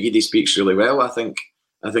Aidan McGeady speaks really well. I think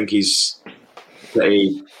he's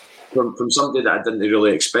pretty, from somebody that I didn't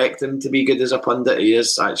really expect him to be good as a pundit. He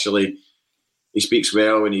is actually. He speaks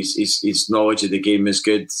well, and his knowledge of the game is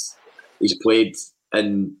good. He's played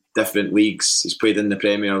in different leagues. He's played in the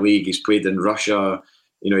Premier League. He's played in Russia.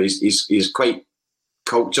 He's quite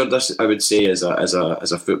cultured, I would say, as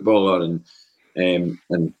a footballer, and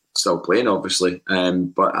still playing, obviously.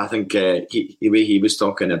 But I think the way he was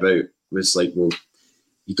talking about was like, well,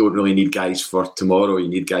 you don't really need guys for tomorrow. You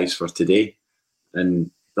need guys for today,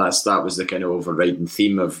 and that was the kind of overriding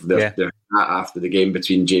theme of the after the game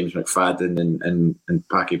between James McFadden and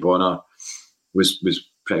Paki Bonner was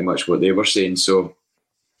pretty much what they were saying. So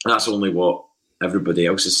that's only what everybody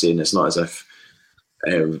else is saying. It's not as if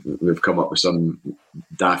we've come up with some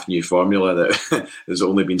daft new formula that has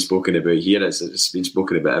only been spoken about here. It's been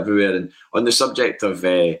spoken about everywhere. And on the subject of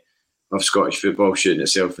Scottish football shooting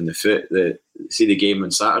itself in the foot, see the game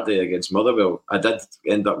on Saturday against Motherwell, I did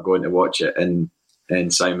end up going to watch it in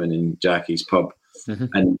Simon and Jackie's pub,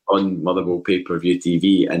 and on Motherwell pay-per-view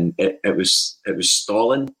TV, and it was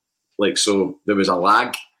stalling, like, so there was a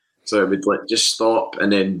lag, so it would like just stop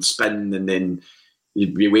and then spin, and then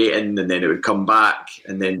you'd be waiting, and then it would come back,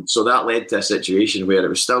 and then so that led to a situation where it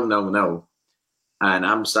was still 0-0, and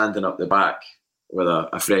I'm standing up the back with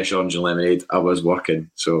a fresh orange and lemonade. I was working,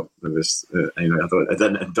 so it was I thought I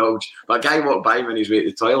didn't indulge, but a guy walked by me on his way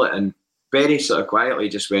to the toilet and very sort of quietly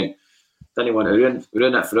just went, didn't want to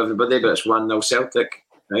ruin it for everybody, but it's 1-0 Celtic,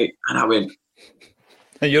 right? And I went,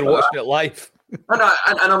 and you're watching it live, and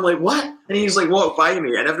I'm like, what? And he's like, walked by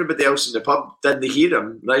me, and everybody else in the pub didn't hear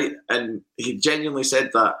him, right? And he genuinely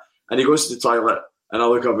said that, and he goes to the toilet, and I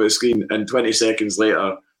look up at the screen, and 20 seconds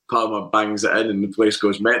later, Palmer bangs it in, and the place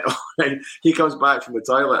goes mental. Right? He comes back from the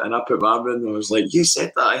toilet, and I put my arm in, and I was like, you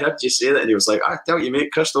said that? I heard you say that. And he was like, I tell you,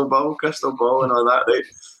 mate, crystal ball, and all that, right?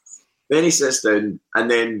 Then he sits down,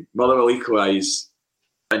 and then Motherwell equalise,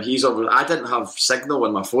 and I didn't have signal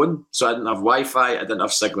on my phone, so I didn't have Wi-Fi, I didn't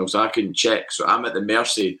have signal, so I couldn't check. So I'm at the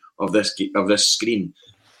mercy of this screen,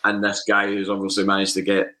 and this guy who's obviously managed to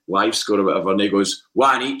get live score or whatever, and he goes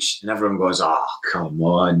 1 each, and everyone goes, oh come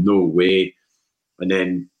on, no way. And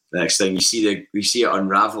then the next thing you see it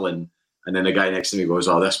unravelling, and then the guy next to me goes,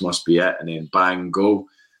 oh, this must be it, and then bang, goal.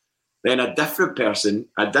 Then a different person,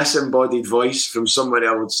 a disembodied voice from somewhere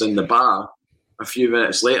else in the bar, a few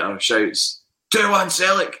minutes later shouts, 2-1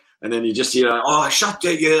 Celtic. And then you just hear, oh, shut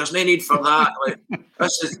it, you, there's no need for that. Like,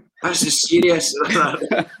 this is serious.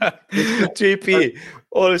 JP,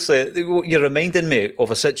 Honestly, you're reminding me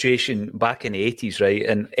of a situation back in the 80s, right?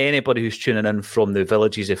 And anybody who's tuning in from the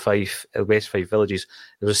villages of Fife, West Fife villages,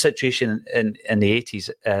 there was a situation in the 80s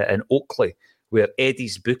in Oakley where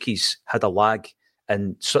Eddie's Bookies had a lag,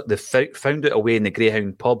 and so they found it away in the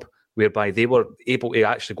Greyhound pub, whereby they were able to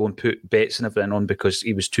actually go and put bets and everything on because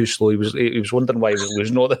he was too slow. He was wondering why there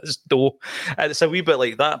was not this dough. And it's a wee bit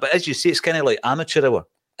like that. But as you say, it's kind of like amateur hour.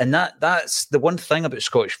 And that's the one thing about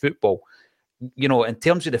Scottish football. You know, in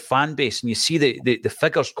terms of the fan base, and you see the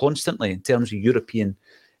figures constantly in terms of European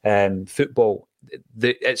football,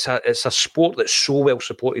 it's a sport that's so well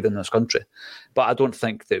supported in this country. But I don't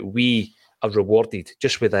think that we are rewarded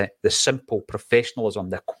just with the simple professionalism,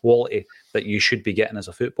 the quality that you should be getting as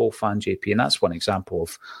a football fan, JP. And that's one example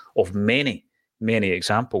of many, many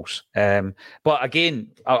examples. But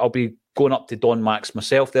again, I'll be going up to Don Max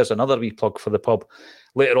myself. There's another wee plug for the pub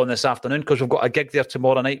later on this afternoon, because we've got a gig there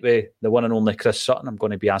tomorrow night with the one and only Chris Sutton. I'm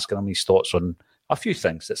going to be asking him his thoughts on a few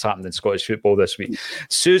things that's happened in Scottish football this week.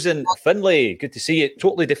 Susan Finlay, good to see you.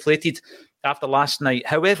 Totally deflated after last night.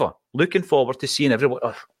 However, looking forward to seeing everyone.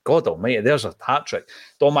 Oh, God almighty, there's a hat-trick.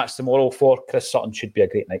 Don Max tomorrow for Chris Sutton. Should be a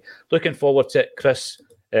great night. Looking forward to it. Chris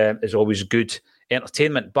is always good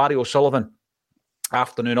entertainment. Barry O'Sullivan,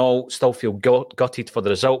 afternoon all. Still feel gutted for the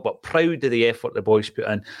result, but proud of the effort the boys put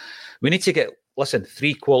in. We need to get,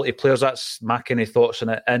 3 quality players. That's my kind of thoughts on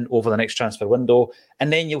it, in over the next transfer window.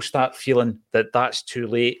 And then you'll start feeling that that's too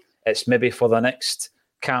late. It's maybe for the next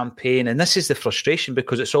campaign. And this is the frustration,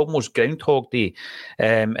 because it's almost Groundhog Day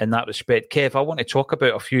in that respect. Kev, I want to talk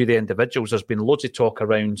about a few of the individuals. There's been loads of talk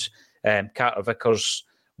around Carter Vickers,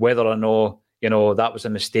 whether or not, that was a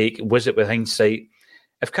mistake. Was it with hindsight?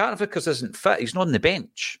 If Carter Vickers isn't fit, he's not on the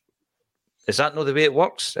bench. Is that not the way it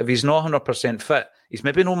works? If he's not 100% fit, he's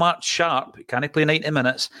maybe no Mark Sharp. Can he play 90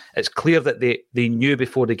 minutes? It's clear that they knew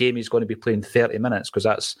before the game he's going to be playing 30 minutes, because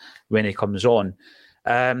that's when he comes on.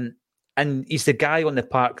 And he's the guy on the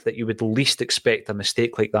park that you would least expect a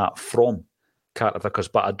mistake like that from, Carter Vickers.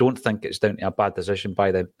 But I don't think it's down to a bad decision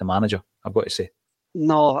by the manager, I've got to say.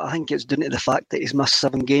 No, I think it's down to the fact that he's missed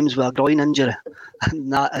 7 games with a groin injury,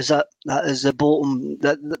 and that is it. That is the bottom.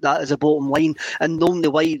 That is the bottom line. And the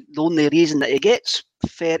only reason that he gets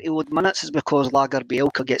 30 odd minutes is because Lager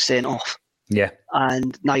Bielka gets sent off. Yeah,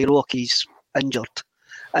 and Nairoki's injured,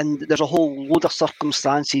 and there's a whole load of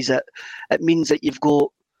circumstances that it means that you've got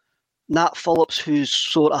Nat Phillips, who's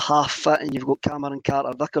sort of half fit, and you've got Cameron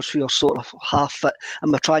Carter Vickers, who are sort of half fit,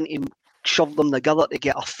 and we're trying to shove them together to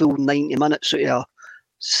get a full 90 minutes out of a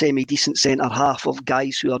semi-decent centre half of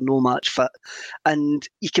guys who are no match fit. And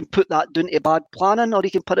you can put that down to bad planning, or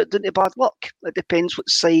you can put it down to bad luck. It depends what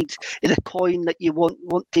side of the coin that you want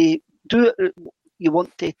to do it. You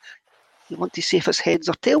want to see if it's heads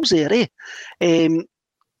or tails there, eh?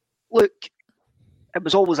 Look, it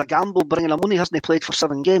was always a gamble bringing him on. He hasn't played for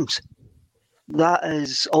 7 games. That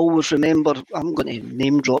is always, remember, I'm going to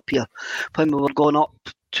name drop here, when we were going up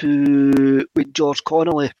with George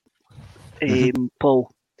Connolly, Paul,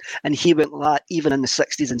 and he went like that. Even in the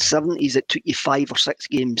 60s and 70s, it took you 5 or 6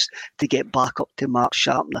 games to get back up to Mark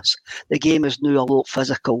sharpness. The game is now a lot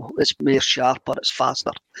physical. It's more sharper, it's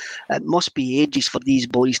faster. It must be ages for these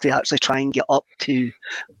boys to actually try and get up to,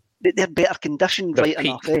 they're better conditioned, right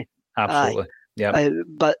enough, eh? Absolutely. Yeah.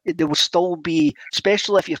 But there will still be,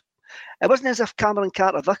 especially if it wasn't as if Cameron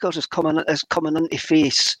Carter Vickers is coming in to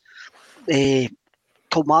face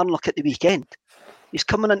Kilmarnock at the weekend. He's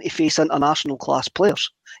coming in to face international class players.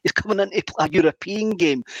 He's coming into a European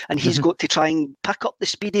game, and he's got to try and pick up the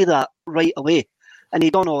speed of that right away. And he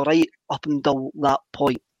done all right up until that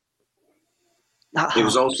point. He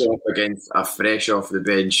was also up against a fresh off the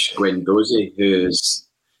bench Guendouzi, who's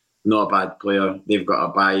not a bad player. They've got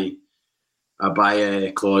a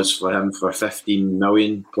buy clause for him for 15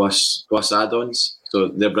 million plus add-ons. So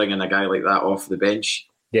they're bringing a guy like that off the bench.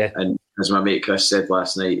 Yeah. And as my mate Chris said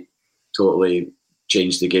last night, totally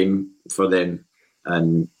changed the game for them,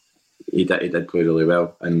 and he did play really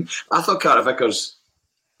well. And I thought Carter Vickers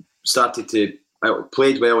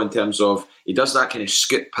played well in terms of he does that kind of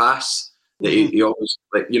scoot pass that he always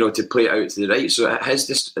to play it out to the right. So his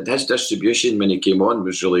distribution when he came on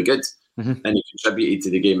was really good, and he contributed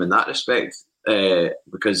to the game in that respect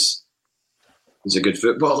because he's a good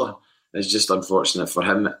footballer. It's just unfortunate for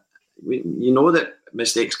him. You know that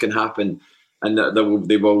mistakes can happen, and that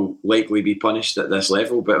they will likely be punished at this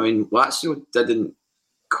level. But I mean, Lazio didn't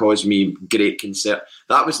cause me great concern.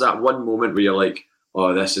 That was that one moment where you're like,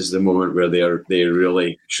 "Oh, this is the moment where they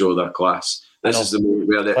really show their class. This is the moment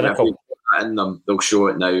where if they put that in them, they'll show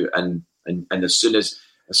it now." And as soon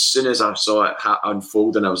as I saw it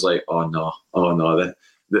unfolding, I was like, "Oh no,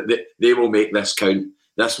 they will make this count."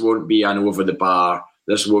 this won't be an over the bar.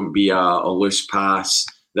 This won't be a loose pass.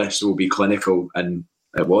 This will be clinical, and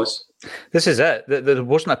it was. This is it. There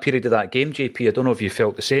wasn't a period of that game, JP, I don't know if you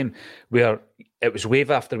felt the same, where it was wave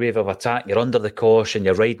after wave of attack, you're under the cosh and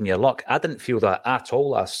you're riding your luck. I didn't feel that at all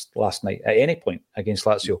last night at any point against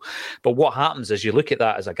Lazio. But what happens is you look at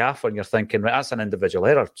that as a gaffer and you're thinking, right, that's an individual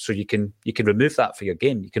error. So you can remove that for your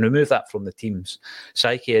game. You can remove that from the team's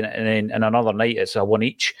psyche, and then in another night it's a one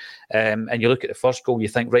each. And you look at the first goal, you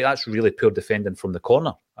think, right, that's really poor defending from the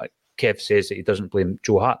corner. Like Kev says that he doesn't blame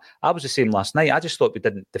Joe Hart. I was the same last night. I just thought we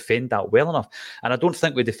didn't defend that well enough. And I don't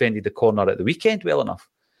think we defended the corner at the weekend well enough.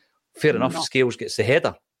 Fair enough, Scales gets the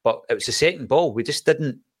header, but it was the second ball. We just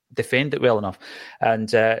didn't defend it well enough. And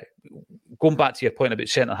going back to your point about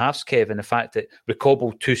centre-halves, Kev, and the fact that we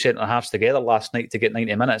cobbled two centre-halves together last night to get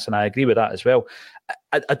 90 minutes, and I agree with that as well.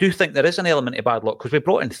 I do think there is an element of bad luck, because we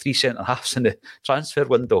brought in three centre-halves in the transfer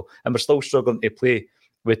window, and we're still struggling to play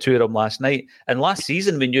with two of them last night. And last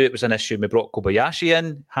season, we knew it was an issue. We brought Kobayashi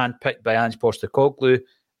in, handpicked by Ange Postecoglou.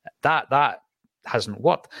 That hasn't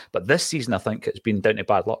worked. But this season, I think it's been down to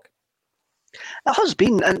bad luck. It has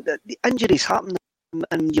been, and the injuries happen,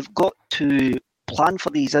 and you've got to plan for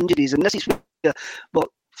these injuries. And this is where what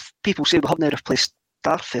people say we have now replaced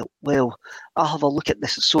Starfelt. Well, I have a look at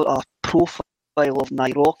this sort of profile of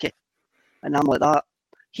Nairoki, and I'm like that.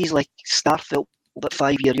 He's like Starfelt, but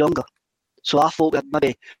 5 years younger. So I thought we'd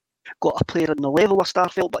maybe got a player on the level of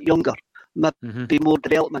Starfelt, but younger. Maybe more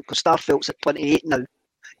development, because Starfelt's at 28 now.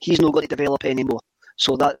 He's not going to develop anymore.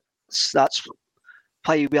 So that's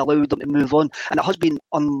why we allowed them to move on. And it has been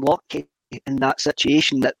unlucky in that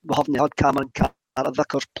situation that we haven't had Cameron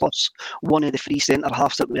Carter-Vickers plus one of the three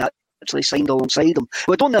centre-halves that we actually signed alongside him.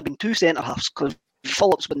 We don't have been two centre-halves, because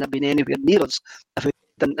Phillips wouldn't have been anywhere near us if we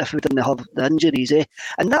didn't have the injuries.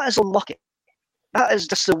 And that is unlucky. That is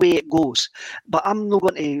just the way it goes. But I don't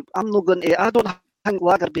think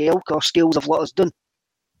Lagerbielke or Scales have let us down.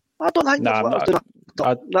 I don't think they've let us down.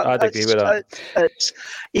 I'd agree with that.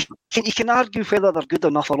 You can argue whether they're good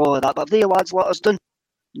enough or all of that, but they lads let us down.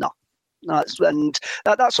 No.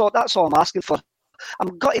 That's all I'm asking for.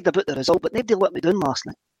 I'm gutted about the result, but nobody let me down last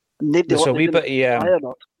night. There's a wee bit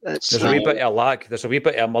of lag. There's a wee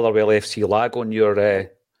bit of Motherwell FC lag on your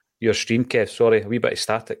stream, Kev. Sorry, a wee bit of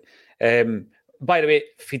static. By the way,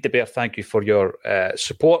 Feed the Bear, thank you for your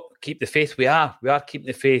support. Keep the faith. We are keeping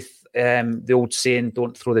the faith. The old saying,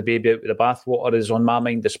 don't throw the baby out with the bathwater, is on my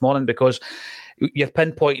mind this morning, because you're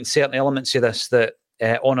pinpointing certain elements of this that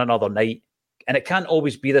on another night, and it can't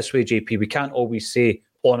always be this way, JP. We can't always say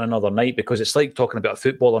on another night, because it's like talking about a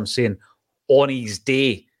footballer and saying on his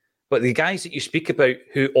day. But the guys that you speak about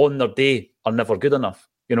who on their day are never good enough.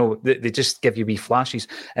 You know, they just give you wee flashes,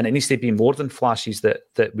 and it needs to be more than flashes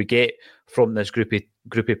that we get from this group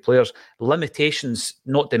of players. Limitations,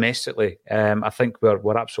 not domestically. I think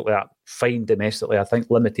we're absolutely fine domestically. I think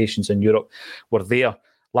limitations in Europe were there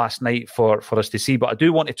last night for us to see. But I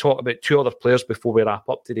do want to talk about two other players before we wrap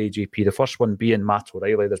up today, JP. The first one being Matt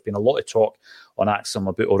O'Reilly. There's been a lot of talk on Acsom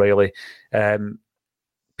about O'Reilly.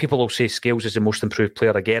 People will say Scales is the most improved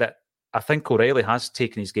player. I get it. I think O'Reilly has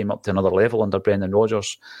taken his game up to another level under Brendan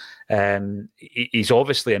Rodgers. He's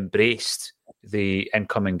obviously embraced the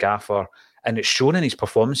incoming gaffer, and it's shown in his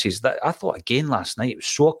performances. That I thought again last night, it was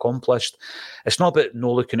so accomplished. It's not about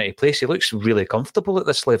no looking at a place. He looks really comfortable at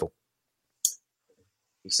this level.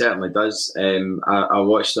 He certainly does. I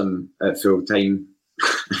watched him at full time.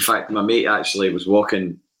 In fact, my mate actually was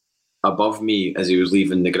walking above me as he was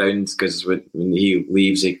leaving the ground, because when he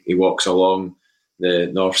leaves, he walks along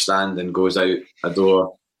the north stand and goes out a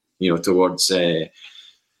door, towards the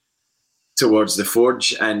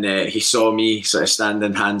forge, and he saw me sort of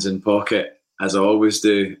standing hands in pocket, as I always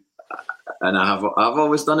do, and I've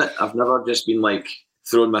always done it. I've never just been like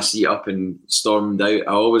throwing my seat up and stormed out.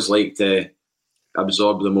 I always like to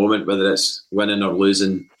absorb the moment, whether it's winning or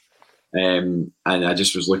losing, and I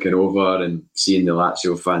just was looking over and seeing the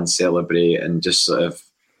Lazio fans celebrate, and just sort of,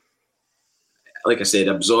 like I said,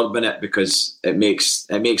 absorbing it, because it makes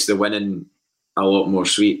the winning a lot more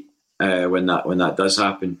sweet when that does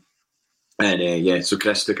happen. And so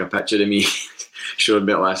Chris took a picture of me, showed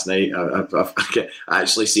me it last night. I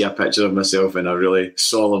actually see a picture of myself in a really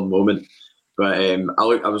solemn moment. But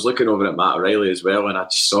I was looking over at Matt O'Reilly as well, and I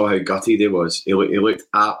just saw how gutted he was. He looked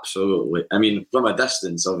absolutely. I mean, from a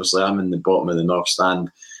distance, obviously, I'm in the bottom of the north stand,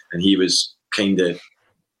 and he was kind of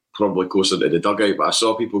probably closer to the dugout, but I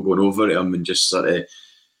saw people going over to him and just sort of,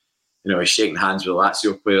 he's shaking hands with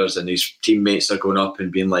Lazio players, and his teammates are going up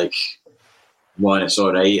and being like, "One, it's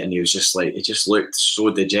all right," and he was just like, it just looked so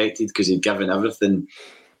dejected, because he'd given everything.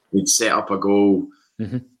 He'd set up a goal,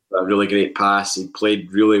 a really great pass. He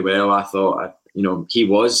played really well. I thought, he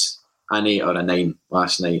was an 8 or a 9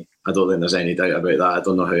 last night. I don't think there's any doubt about that. I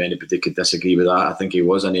don't know how anybody could disagree with that. I think he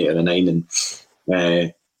was an 8 or a 9.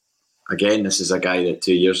 And again, this is a guy that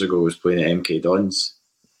 2 years ago was playing at MK Dons.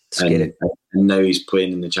 And now he's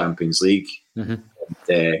playing in the Champions League. Mm-hmm.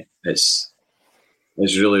 It's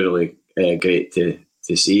really, really great to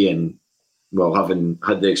see. And, well, having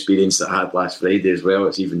had the experience that I had last Friday as well,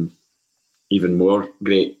 it's even more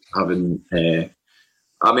great having...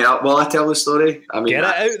 I tell the story. Get it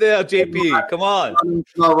out there, JP. Come on.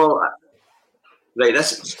 Right,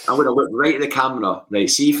 I'm going to look right at the camera. Right,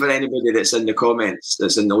 see for anybody that's in the comments,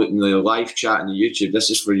 that's in the live chat on the YouTube.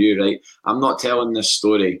 This is for you, right? I'm not telling this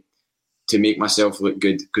story to make myself look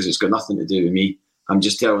good because it's got nothing to do with me. I'm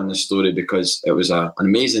just telling this story because it was an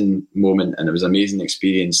amazing moment and it was an amazing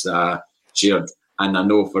experience that I shared. And I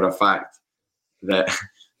know for a fact that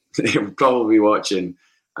they will probably be watching.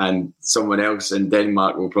 And someone else in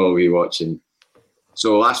Denmark will probably be watching.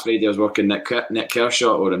 So last Friday I was working Nick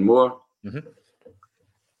Kershaw over in Moore. Mm-hmm.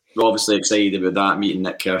 We're obviously excited about that, meeting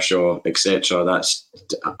Nick Kershaw, etc. That's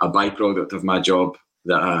a byproduct of my job,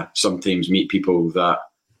 that I sometimes meet people that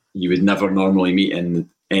you would never normally meet in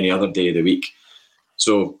any other day of the week.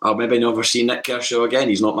 So I'll maybe never see Nick Kershaw again.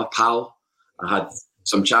 He's not my pal. I had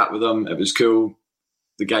some chat with him. It was cool.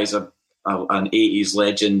 The guy's an 80s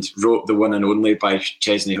legend, wrote The One and Only by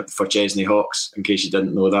Chesney Hawkes, in case you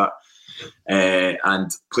didn't know that,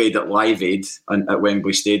 and played at Live Aid at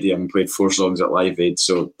Wembley Stadium, played 4 songs at Live Aid.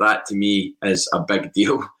 So that to me is a big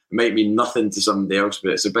deal. It might mean nothing to somebody else,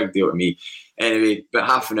 but it's a big deal to me. Anyway, about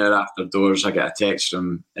half an hour after doors, I get a text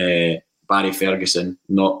from Barry Ferguson,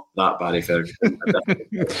 not that Barry Ferguson.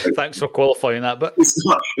 Thanks for qualifying that, but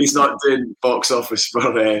he's not doing box office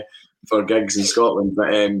for gigs in Scotland,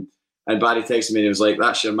 but and Barry texted me and he was like,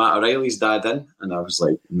 "That's your Matt O'Reilly's dad in?" And I was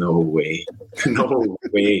like, "No way, no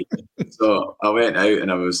way." So I went out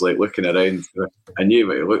and I was like looking around. I knew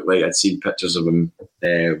what he looked like. I'd seen pictures of him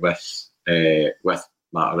with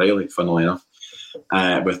Matt O'Reilly, funnily enough,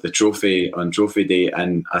 with the trophy on Trophy Day.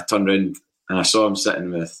 And I turned around and I saw him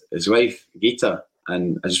sitting with his wife, Geeta.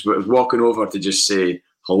 And I just was walking over to just say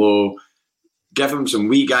hello, give him some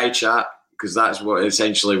wee guy chat, because that's what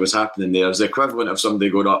essentially was happening there. It was the equivalent of somebody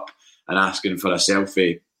going up and asking for a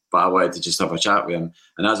selfie, but I wanted to just have a chat with him.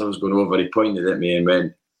 And as I was going over, he pointed at me and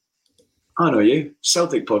went, "I know you,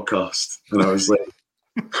 Celtic podcast." And I was like,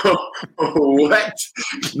 oh, what?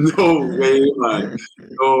 No way, man.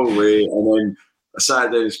 No way. And then I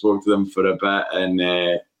sat down and spoke to them for a bit and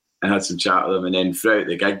I had some chat with them. And then throughout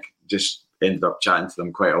the gig, just ended up chatting to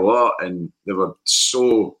them quite a lot. And they were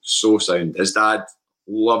so sound. His dad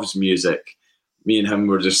loves music. Me and him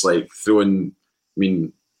were just like throwing,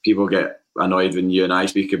 people get annoyed when you and I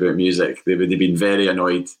speak about music. They would have been very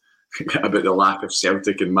annoyed about the lack of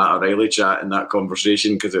Celtic and Matt O'Reilly chat in that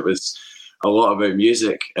conversation, because it was a lot about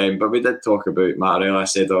music. But we did talk about Matt O'Reilly. I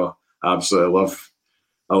said, "Oh, I absolutely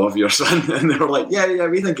love your son." And they were like, yeah,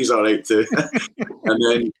 we think he's all right too.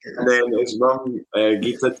 and then his mum,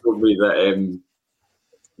 Geeta, told me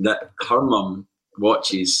that her mum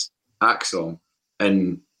watches Acsom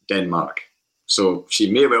in Denmark. So she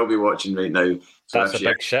may well be watching right now. So that's a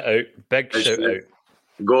big shout out. Big shout out.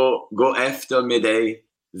 Go efter med dig,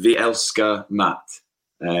 vi älskar Matt.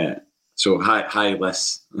 So hi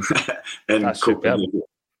Liz. In that's Copenhagen.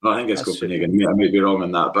 I think it's Copenhagen. I might be wrong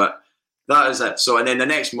on that, but that is it. So, and then the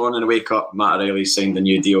next morning I wake up, Matt O'Reilly signed a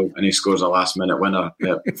new deal and he scores a last minute winner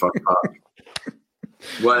for Park.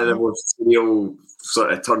 One of the most real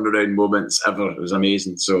sort of turnaround moments ever. It was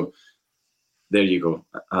amazing. So there you go.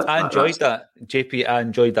 I enjoyed that, JP. I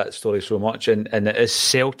enjoyed that story so much, and it is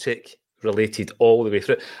Celtic related all the way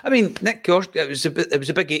through. I mean, Nick Kershaw, it was a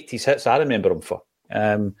big 80s hits. I remember him for,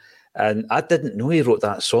 and I didn't know he wrote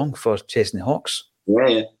that song for Chesney Hawkes.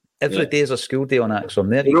 Yeah. Every day is a school day on Acsom.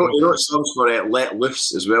 There he wrote songs for Let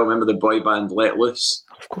Loose as well. Remember the boy band Let Loose?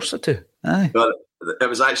 Of course I do. Aye. But it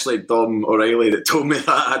was actually Dom O'Reilly that told me that.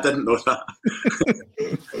 I didn't know that.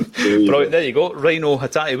 There you go. Rhino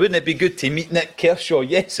Hattati. Wouldn't it be good to meet Nick Kershaw?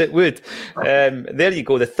 Yes, it would. There you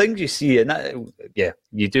go. The things you see, and that,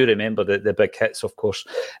 you do remember the big hits, of course.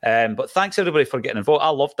 But thanks everybody for getting involved. I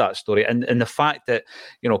love that story, and the fact that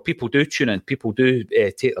people do tune in, people do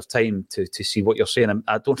take their time to see what you're saying.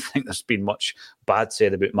 I don't think there's been much bad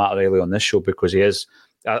said about Matt O'Reilly on this show, because he is.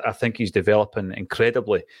 I think he's developing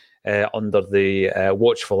incredibly under the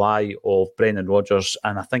watchful eye of Brendan Rodgers,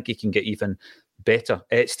 and I think he can get even better.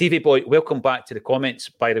 Stevie Boy, welcome back to the comments,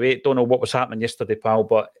 by the way. Don't know what was happening yesterday, pal,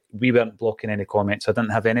 but we weren't blocking any comments. I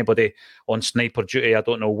didn't have anybody on sniper duty. I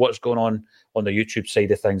don't know what's going on the YouTube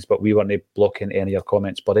side of things, but we weren't blocking any of your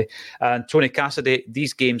comments, buddy. And Tony Cassidy,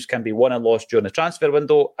 these games can be won and lost during the transfer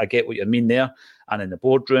window. I get what you mean there. And in the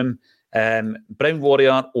boardroom, Brown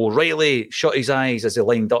Warrior, O'Reilly shut his eyes as he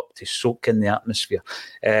lined up to soak in the atmosphere.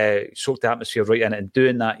 Soaked the atmosphere right in it, and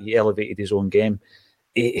doing that, he elevated his own game.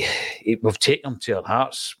 We've taken him to our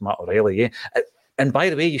hearts, Matt O'Reilly. Yeah. And by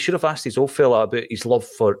the way, you should have asked his old fella about his love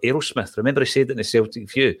for Aerosmith. Remember, he said in the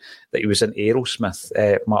Celtic View that he was in Aerosmith,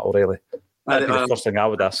 Matt O'Reilly. That'd be the first thing I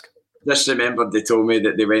would ask. Just remembered they told me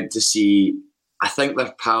that they went to see, I think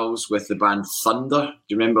they're pals with the band Thunder. Do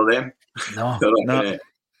you remember them? No.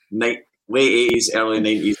 Late 80s, early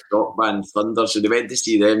 90s rock band Thunder. So they went to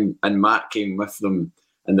see them, and Matt came with them,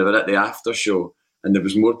 and they were at the after show. And there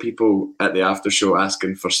was more people at the after show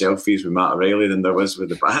asking for selfies with Matt O'Reilly than there was with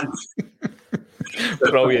the band.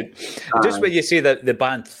 Brilliant. Just when you say that the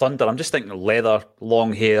band Thunder, I'm just thinking leather,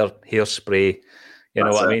 long hair, hairspray, you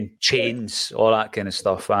know what I mean? Chains, all that kind of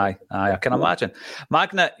stuff. Aye, I can imagine.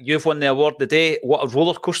 Magnet, you've won the award today. What a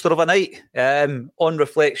roller coaster of a night. On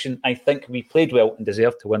reflection, I think we played well and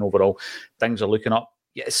deserved to win overall. Things are looking up.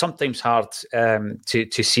 Yeah, it's sometimes hard to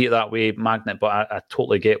see it that way, Magnet, but I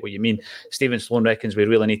totally get what you mean. Stephen Sloan reckons we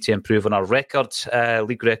really need to improve on our records,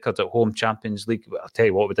 league records at home, Champions League. I'll tell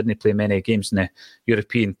you what, we didn't play many games in the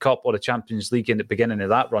European Cup or the Champions League in the beginning of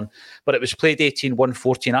that run, but it was played 18, won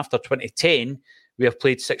 14. After 2010, we have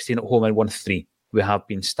played 16 at home and won 3. We have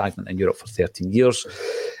been stagnant in Europe for 13 years.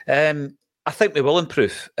 I think we will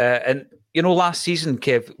improve. And, you know, last season,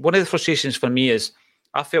 Kev, one of the frustrations for me is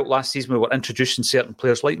I felt last season we were introducing certain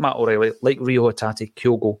players like Matt O'Reilly, like Rio Hatate,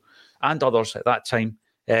 Kyogo, and others at that time.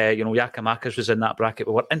 Giakoumakis was in that bracket.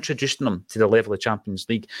 We were introducing them to the level of Champions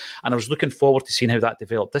League. And I was looking forward to seeing how that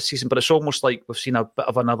developed this season. But it's almost like we've seen a bit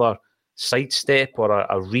of another sidestep or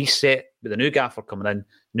a reset with a new gaffer coming in,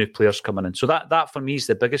 new players coming in. So that for me is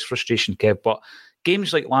the biggest frustration, Kev. But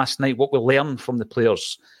games like last night, what we learned from the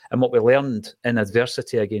players and what we learned in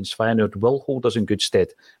adversity against Feyenoord will hold us in good stead,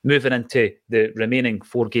 moving into the remaining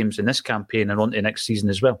 4 games in this campaign and on to next season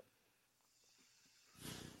as well.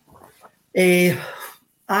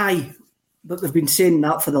 Aye, but they've been saying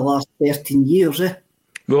that for the last 13 years, eh?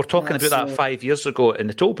 We were talking about that 5 years ago in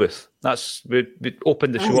the toll booth. We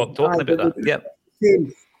opened the show up talking about that. Yeah.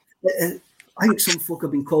 I think some folk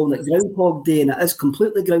have been calling it Groundhog Day, and it is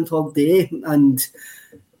completely Groundhog Day. And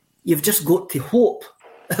you've just got to hope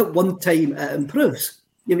at one time it improves.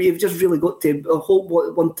 You've just really got to hope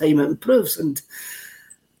at one time it improves. And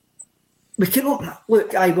we can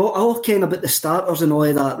look. I all ken about the starters and all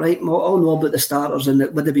of that, right? I all know about the starters, and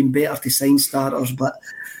it would have been better to sign starters, but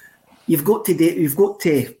you've got to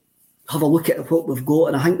have a look at what we've got,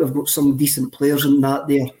 and I think we've got some decent players in that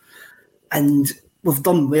there, and we've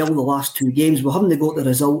done well the last 2 games. We haven't got the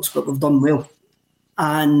results, but we've done well,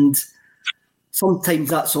 and sometimes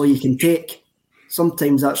that's all you can take.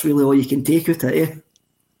 Sometimes that's really all you can take out of it.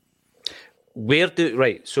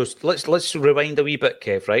 So let's rewind a wee bit,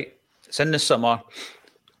 Kev. Right, it's in the summer.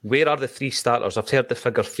 Where are the 3 starters? I've heard the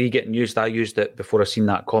figure 3 getting used. I used it before I seen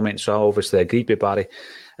that comment, so I obviously agreed with Barry.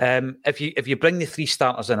 If you bring the 3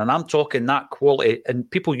 starters in, and I'm talking that quality, and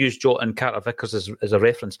people use Jota and Carter Vickers as a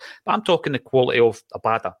reference, but I'm talking the quality of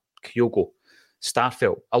Abada, Kyogo,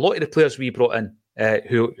 Starfelt, a lot of the players we brought in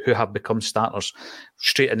who have become starters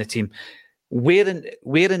straight in the team. Where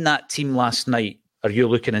in that team last night are you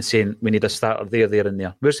looking and saying we need a starter there, and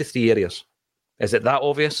there? Where's the 3 areas? Is it that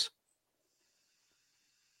obvious?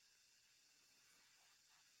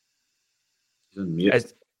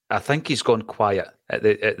 I think he's gone quiet at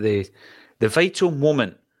the vital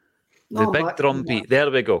moment. The big drum beat. There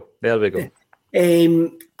we go.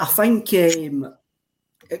 I think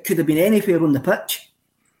it could have been anywhere on the pitch.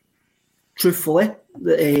 Truthfully,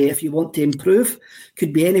 if you want to improve,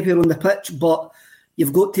 could be anywhere on the pitch. But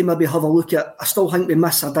you've got to maybe have a look at. I still think we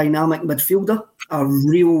miss a dynamic midfielder, a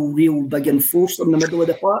real big enforcer in the middle of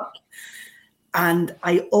the park, and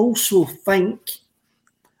I also think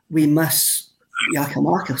we miss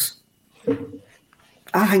Giakoumakis.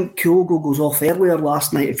 I think Kyogo goes off earlier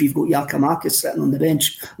last night if you've got Giakoumakis sitting on the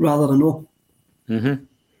bench rather than no. Mm-hmm.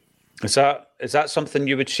 Is that something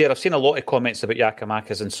you would share? I've seen a lot of comments about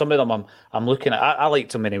Giakoumakis, and some of them I'm looking at. I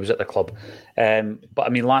liked him when he was at the club, but I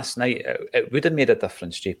mean last night it would have made a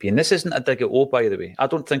difference, JP. And this isn't a dig at O, by the way. I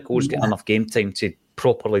don't think O's getting enough game time to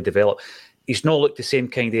properly develop. He's not looked the same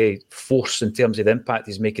kind of force in terms of the impact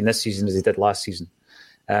he's making this season as he did last season.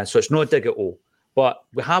 So it's no dig at O. But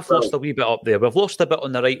we have lost a wee bit up there. We've lost a bit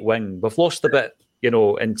on the right wing. We've lost a bit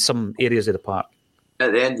in some areas of the park.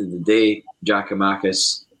 At the end of the day,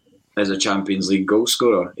 Giakoumakis is a Champions League goal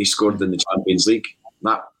scorer. He scored in the Champions League.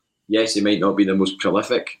 Yes, he might not be the most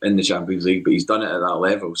prolific in the Champions League, but he's done it at that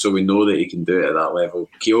level. So we know that he can do it at that level.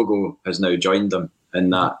 Kyogo has now joined them in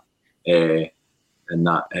that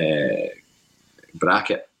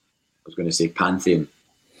bracket. I was going to say pantheon.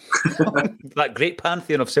 That great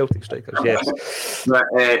pantheon of Celtic strikers, yes.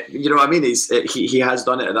 But, you know what I mean? He has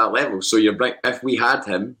done it at that level. So if we had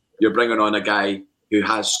him, you're bringing on a guy who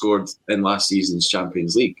has scored in last season's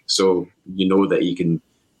Champions League. So you know that he can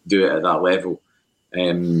do it at that level.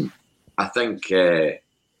 I think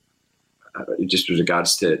just with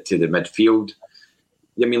regards to the midfield,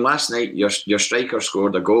 I mean, last night your striker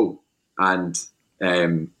scored a goal, and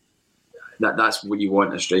that's what you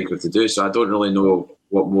want a striker to do. So I don't really know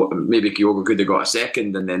what maybe Kyogo could have got a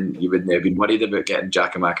second, and then you wouldn't have been worried about getting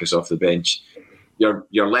Giakoumakis off the bench.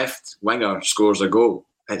 Your left winger scores a goal.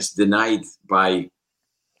 It's denied by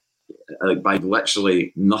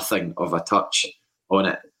literally nothing of a touch on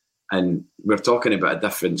it. And we're talking about a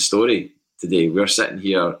different story today. We're sitting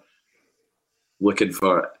here looking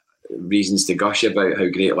for reasons to gush about how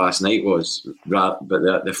great last night was. But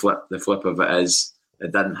the flip of it is,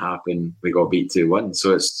 it didn't happen. We got beat 2-1.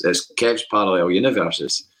 So it's Kev's parallel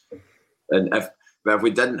universes. And if we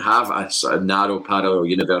didn't have a sort of narrow parallel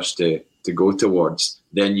universe to go towards,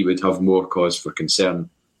 then you would have more cause for concern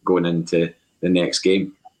going into the next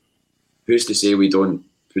game. Who's to say we don't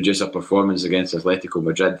produce a performance against Atletico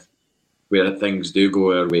Madrid where things do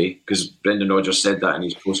go our way? Because Brendan Rodgers said that in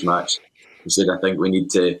his post-match. He said, I think we need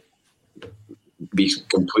to be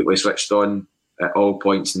completely switched on at all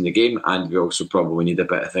points in the game, and we also probably need a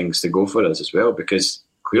bit of things to go for us as well, because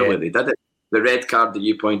clearly they did it. The red card that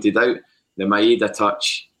you pointed out, the Maeda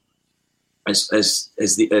touch, we're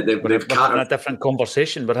having a different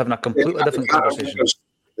conversation. We're having a completely different conversation.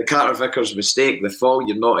 The Carter Vickers mistake, the fall,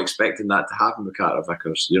 you're not expecting that to happen with Carter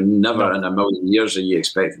Vickers. You're never in a million years are you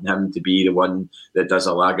expecting him to be the one that does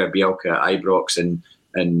a Lagerbielke at Ibrox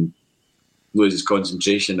and loses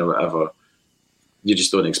concentration or whatever. You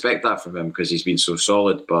just don't expect that from him because he's been so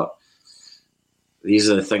solid. But these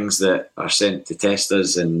are the things that are sent to test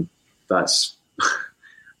us, and that's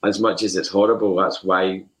as much as it's horrible, that's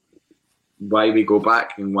why we go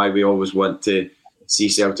back and why we always want to see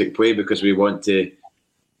Celtic play, because we want to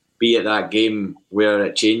be at that game where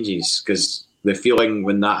it changes, because the feeling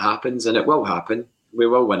when that happens, and it will happen, we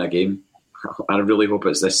will win a game. I really hope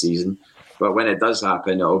it's this season. But when it does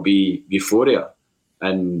happen, it'll be euphoria.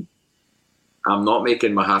 And I'm not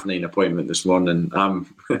making my 9:30 appointment this morning. I'm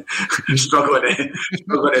struggling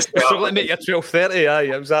to make your 12:30,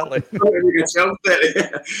 aye, exactly.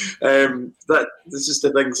 That's just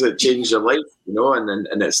the things that change your life,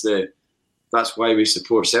 and it's that's why we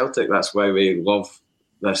support Celtic. That's why we love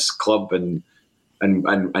this club and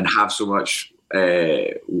have so much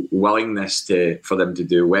willingness for them to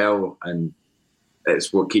do well, and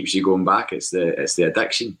it's what keeps you going back. It's the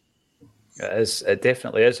addiction. It is. It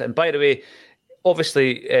definitely is. And by the way,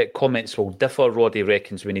 obviously comments will differ. Roddy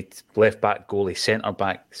reckons we need left back, goalie, centre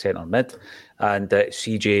back, centre mid, and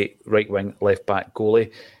CJ right wing, left back,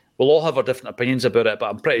 goalie. We'll all have our different opinions about it, but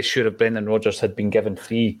I'm pretty sure if Brendan Rodgers had been given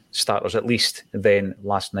 3 starters at least, then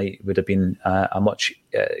last night would have been a much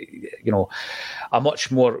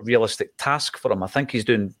more realistic task for him. I think he's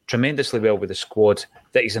doing tremendously well with the squad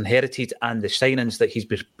that he's inherited and the signings that he's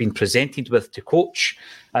been presented with to coach,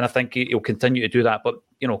 and I think he'll continue to do that. But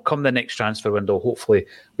come the next transfer window, hopefully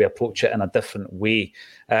we approach it in a different way.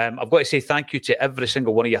 I've got to say thank you to every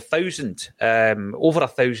single one of you. 1,000, over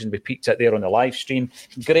 1,000 we peeked at there on the live stream.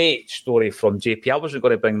 Great story from JP. I wasn't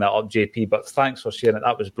going to bring that up, JP, but thanks for sharing it.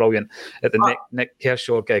 That was brilliant at the Nick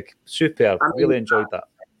Kershaw gig. Superb. Really enjoyed that.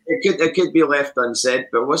 It could be left unsaid,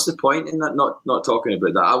 but what's the point in that? Not talking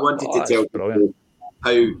about that. I wanted to tell people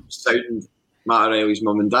how sound Mattarelli's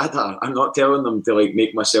mum and dad are. I'm not telling them to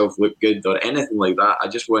make myself look good or anything like that. I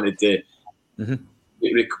just wanted to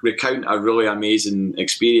recount a really amazing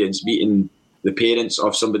experience meeting the parents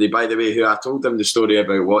of somebody, by the way, who I told them the story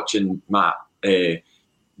about watching Matt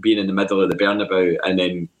being in the middle of the Bernabeu, and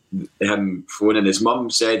then him phoning. His mum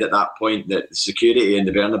said at that point that the security in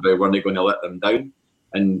the Bernabeu weren't going to let them down,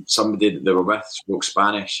 and somebody that they were with spoke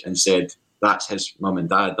Spanish and said, that's his mum and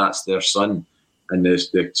dad, that's their son. And the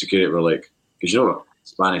security were like, because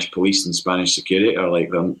Spanish police and Spanish security are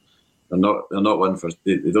like, they're not one for,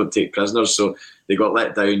 they don't take prisoners. So they got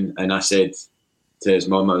let down, and I said to his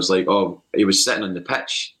mum, I was like, oh, he was sitting on the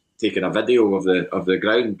pitch taking a video of the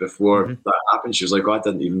ground before that happened. She was like, oh, I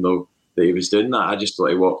didn't even know that he was doing that. I just thought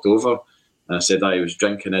he walked over. And I said, he was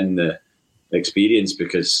drinking in the experience,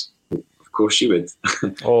 because of course you would.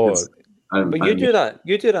 But you do that,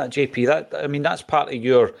 JP. That's part of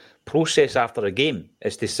your process after a game,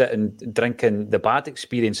 is to sit and drink in the bad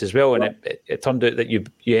experience as well. And it turned out that you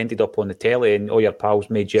ended up on the telly and all your pals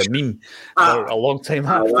made you a meme for a long time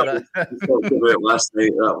after it. Talked about last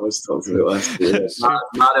night. That was talked about last night.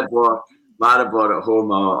 Maribor at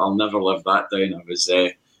home, I'll never live that down. I was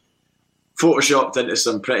photoshopped into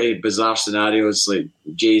some pretty bizarre scenarios, like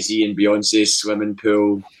Jay-Z and Beyonce's swimming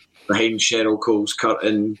pool behind Cheryl Cole's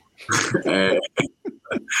curtain. I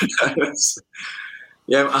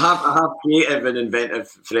have creative and inventive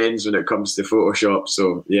friends when it comes to Photoshop.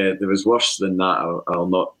 So yeah, there was worse than that. I'll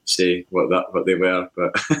not say what they were,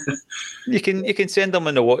 but you can send them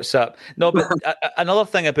in the WhatsApp. No, but another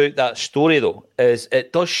thing about that story though is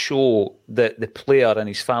it does show that the player and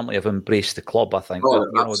his family have embraced the club. I think,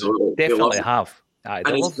 absolutely, they definitely have. And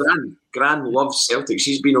his gran loves Celtic.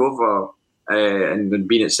 She's been over and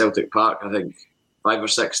been at Celtic Park, I think, 5 or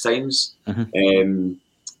 6 times. Mm-hmm.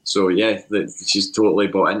 So yeah, she's totally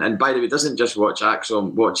bought in. And by the way, doesn't just watch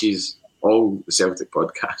Acsom, watches all the Celtic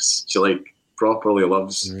podcasts. She properly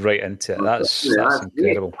loves. Right into it. That's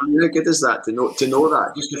incredible. I mean, how good is that to know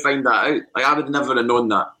that, just to find that out? I would never have known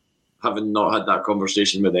that, having not had that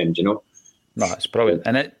conversation with them. Do you know? No, it's brilliant.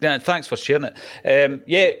 And thanks for sharing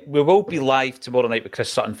it. We will be live tomorrow night with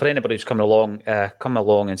Chris Sutton. For anybody who's coming along, come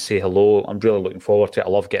along and say hello. I'm really looking forward to it. I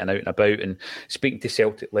love getting out and about and speaking to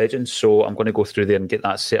Celtic legends. So I'm going to go through there and get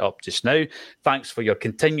that set up just now. Thanks for your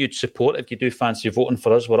continued support. If you do fancy voting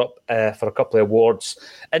for us, we're up for a couple of awards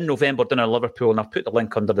in November down in Liverpool. And I've put the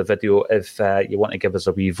link under the video if you want to give us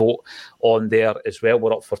a wee vote on there as well.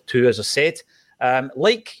 We're up for 2, as I said.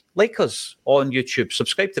 Like us on YouTube,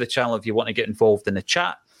 subscribe to the channel if you want to get involved in the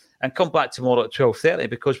chat, and come back tomorrow at 12:30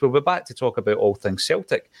 because we'll be back to talk about all things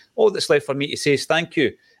Celtic. All that's left for me to say is thank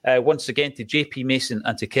you once again to JP Mason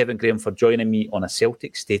and to Kevin Graham for joining me on A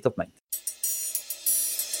Celtic State of Mind.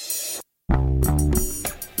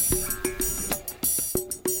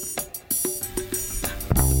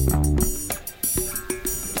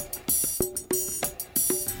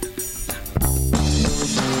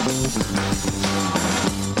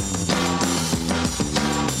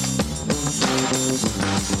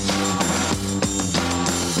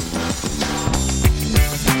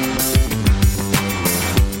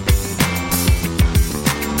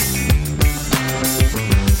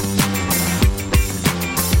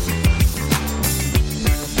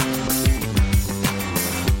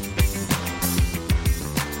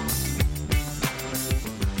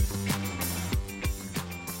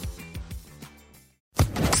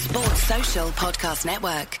 Podcast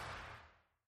Network.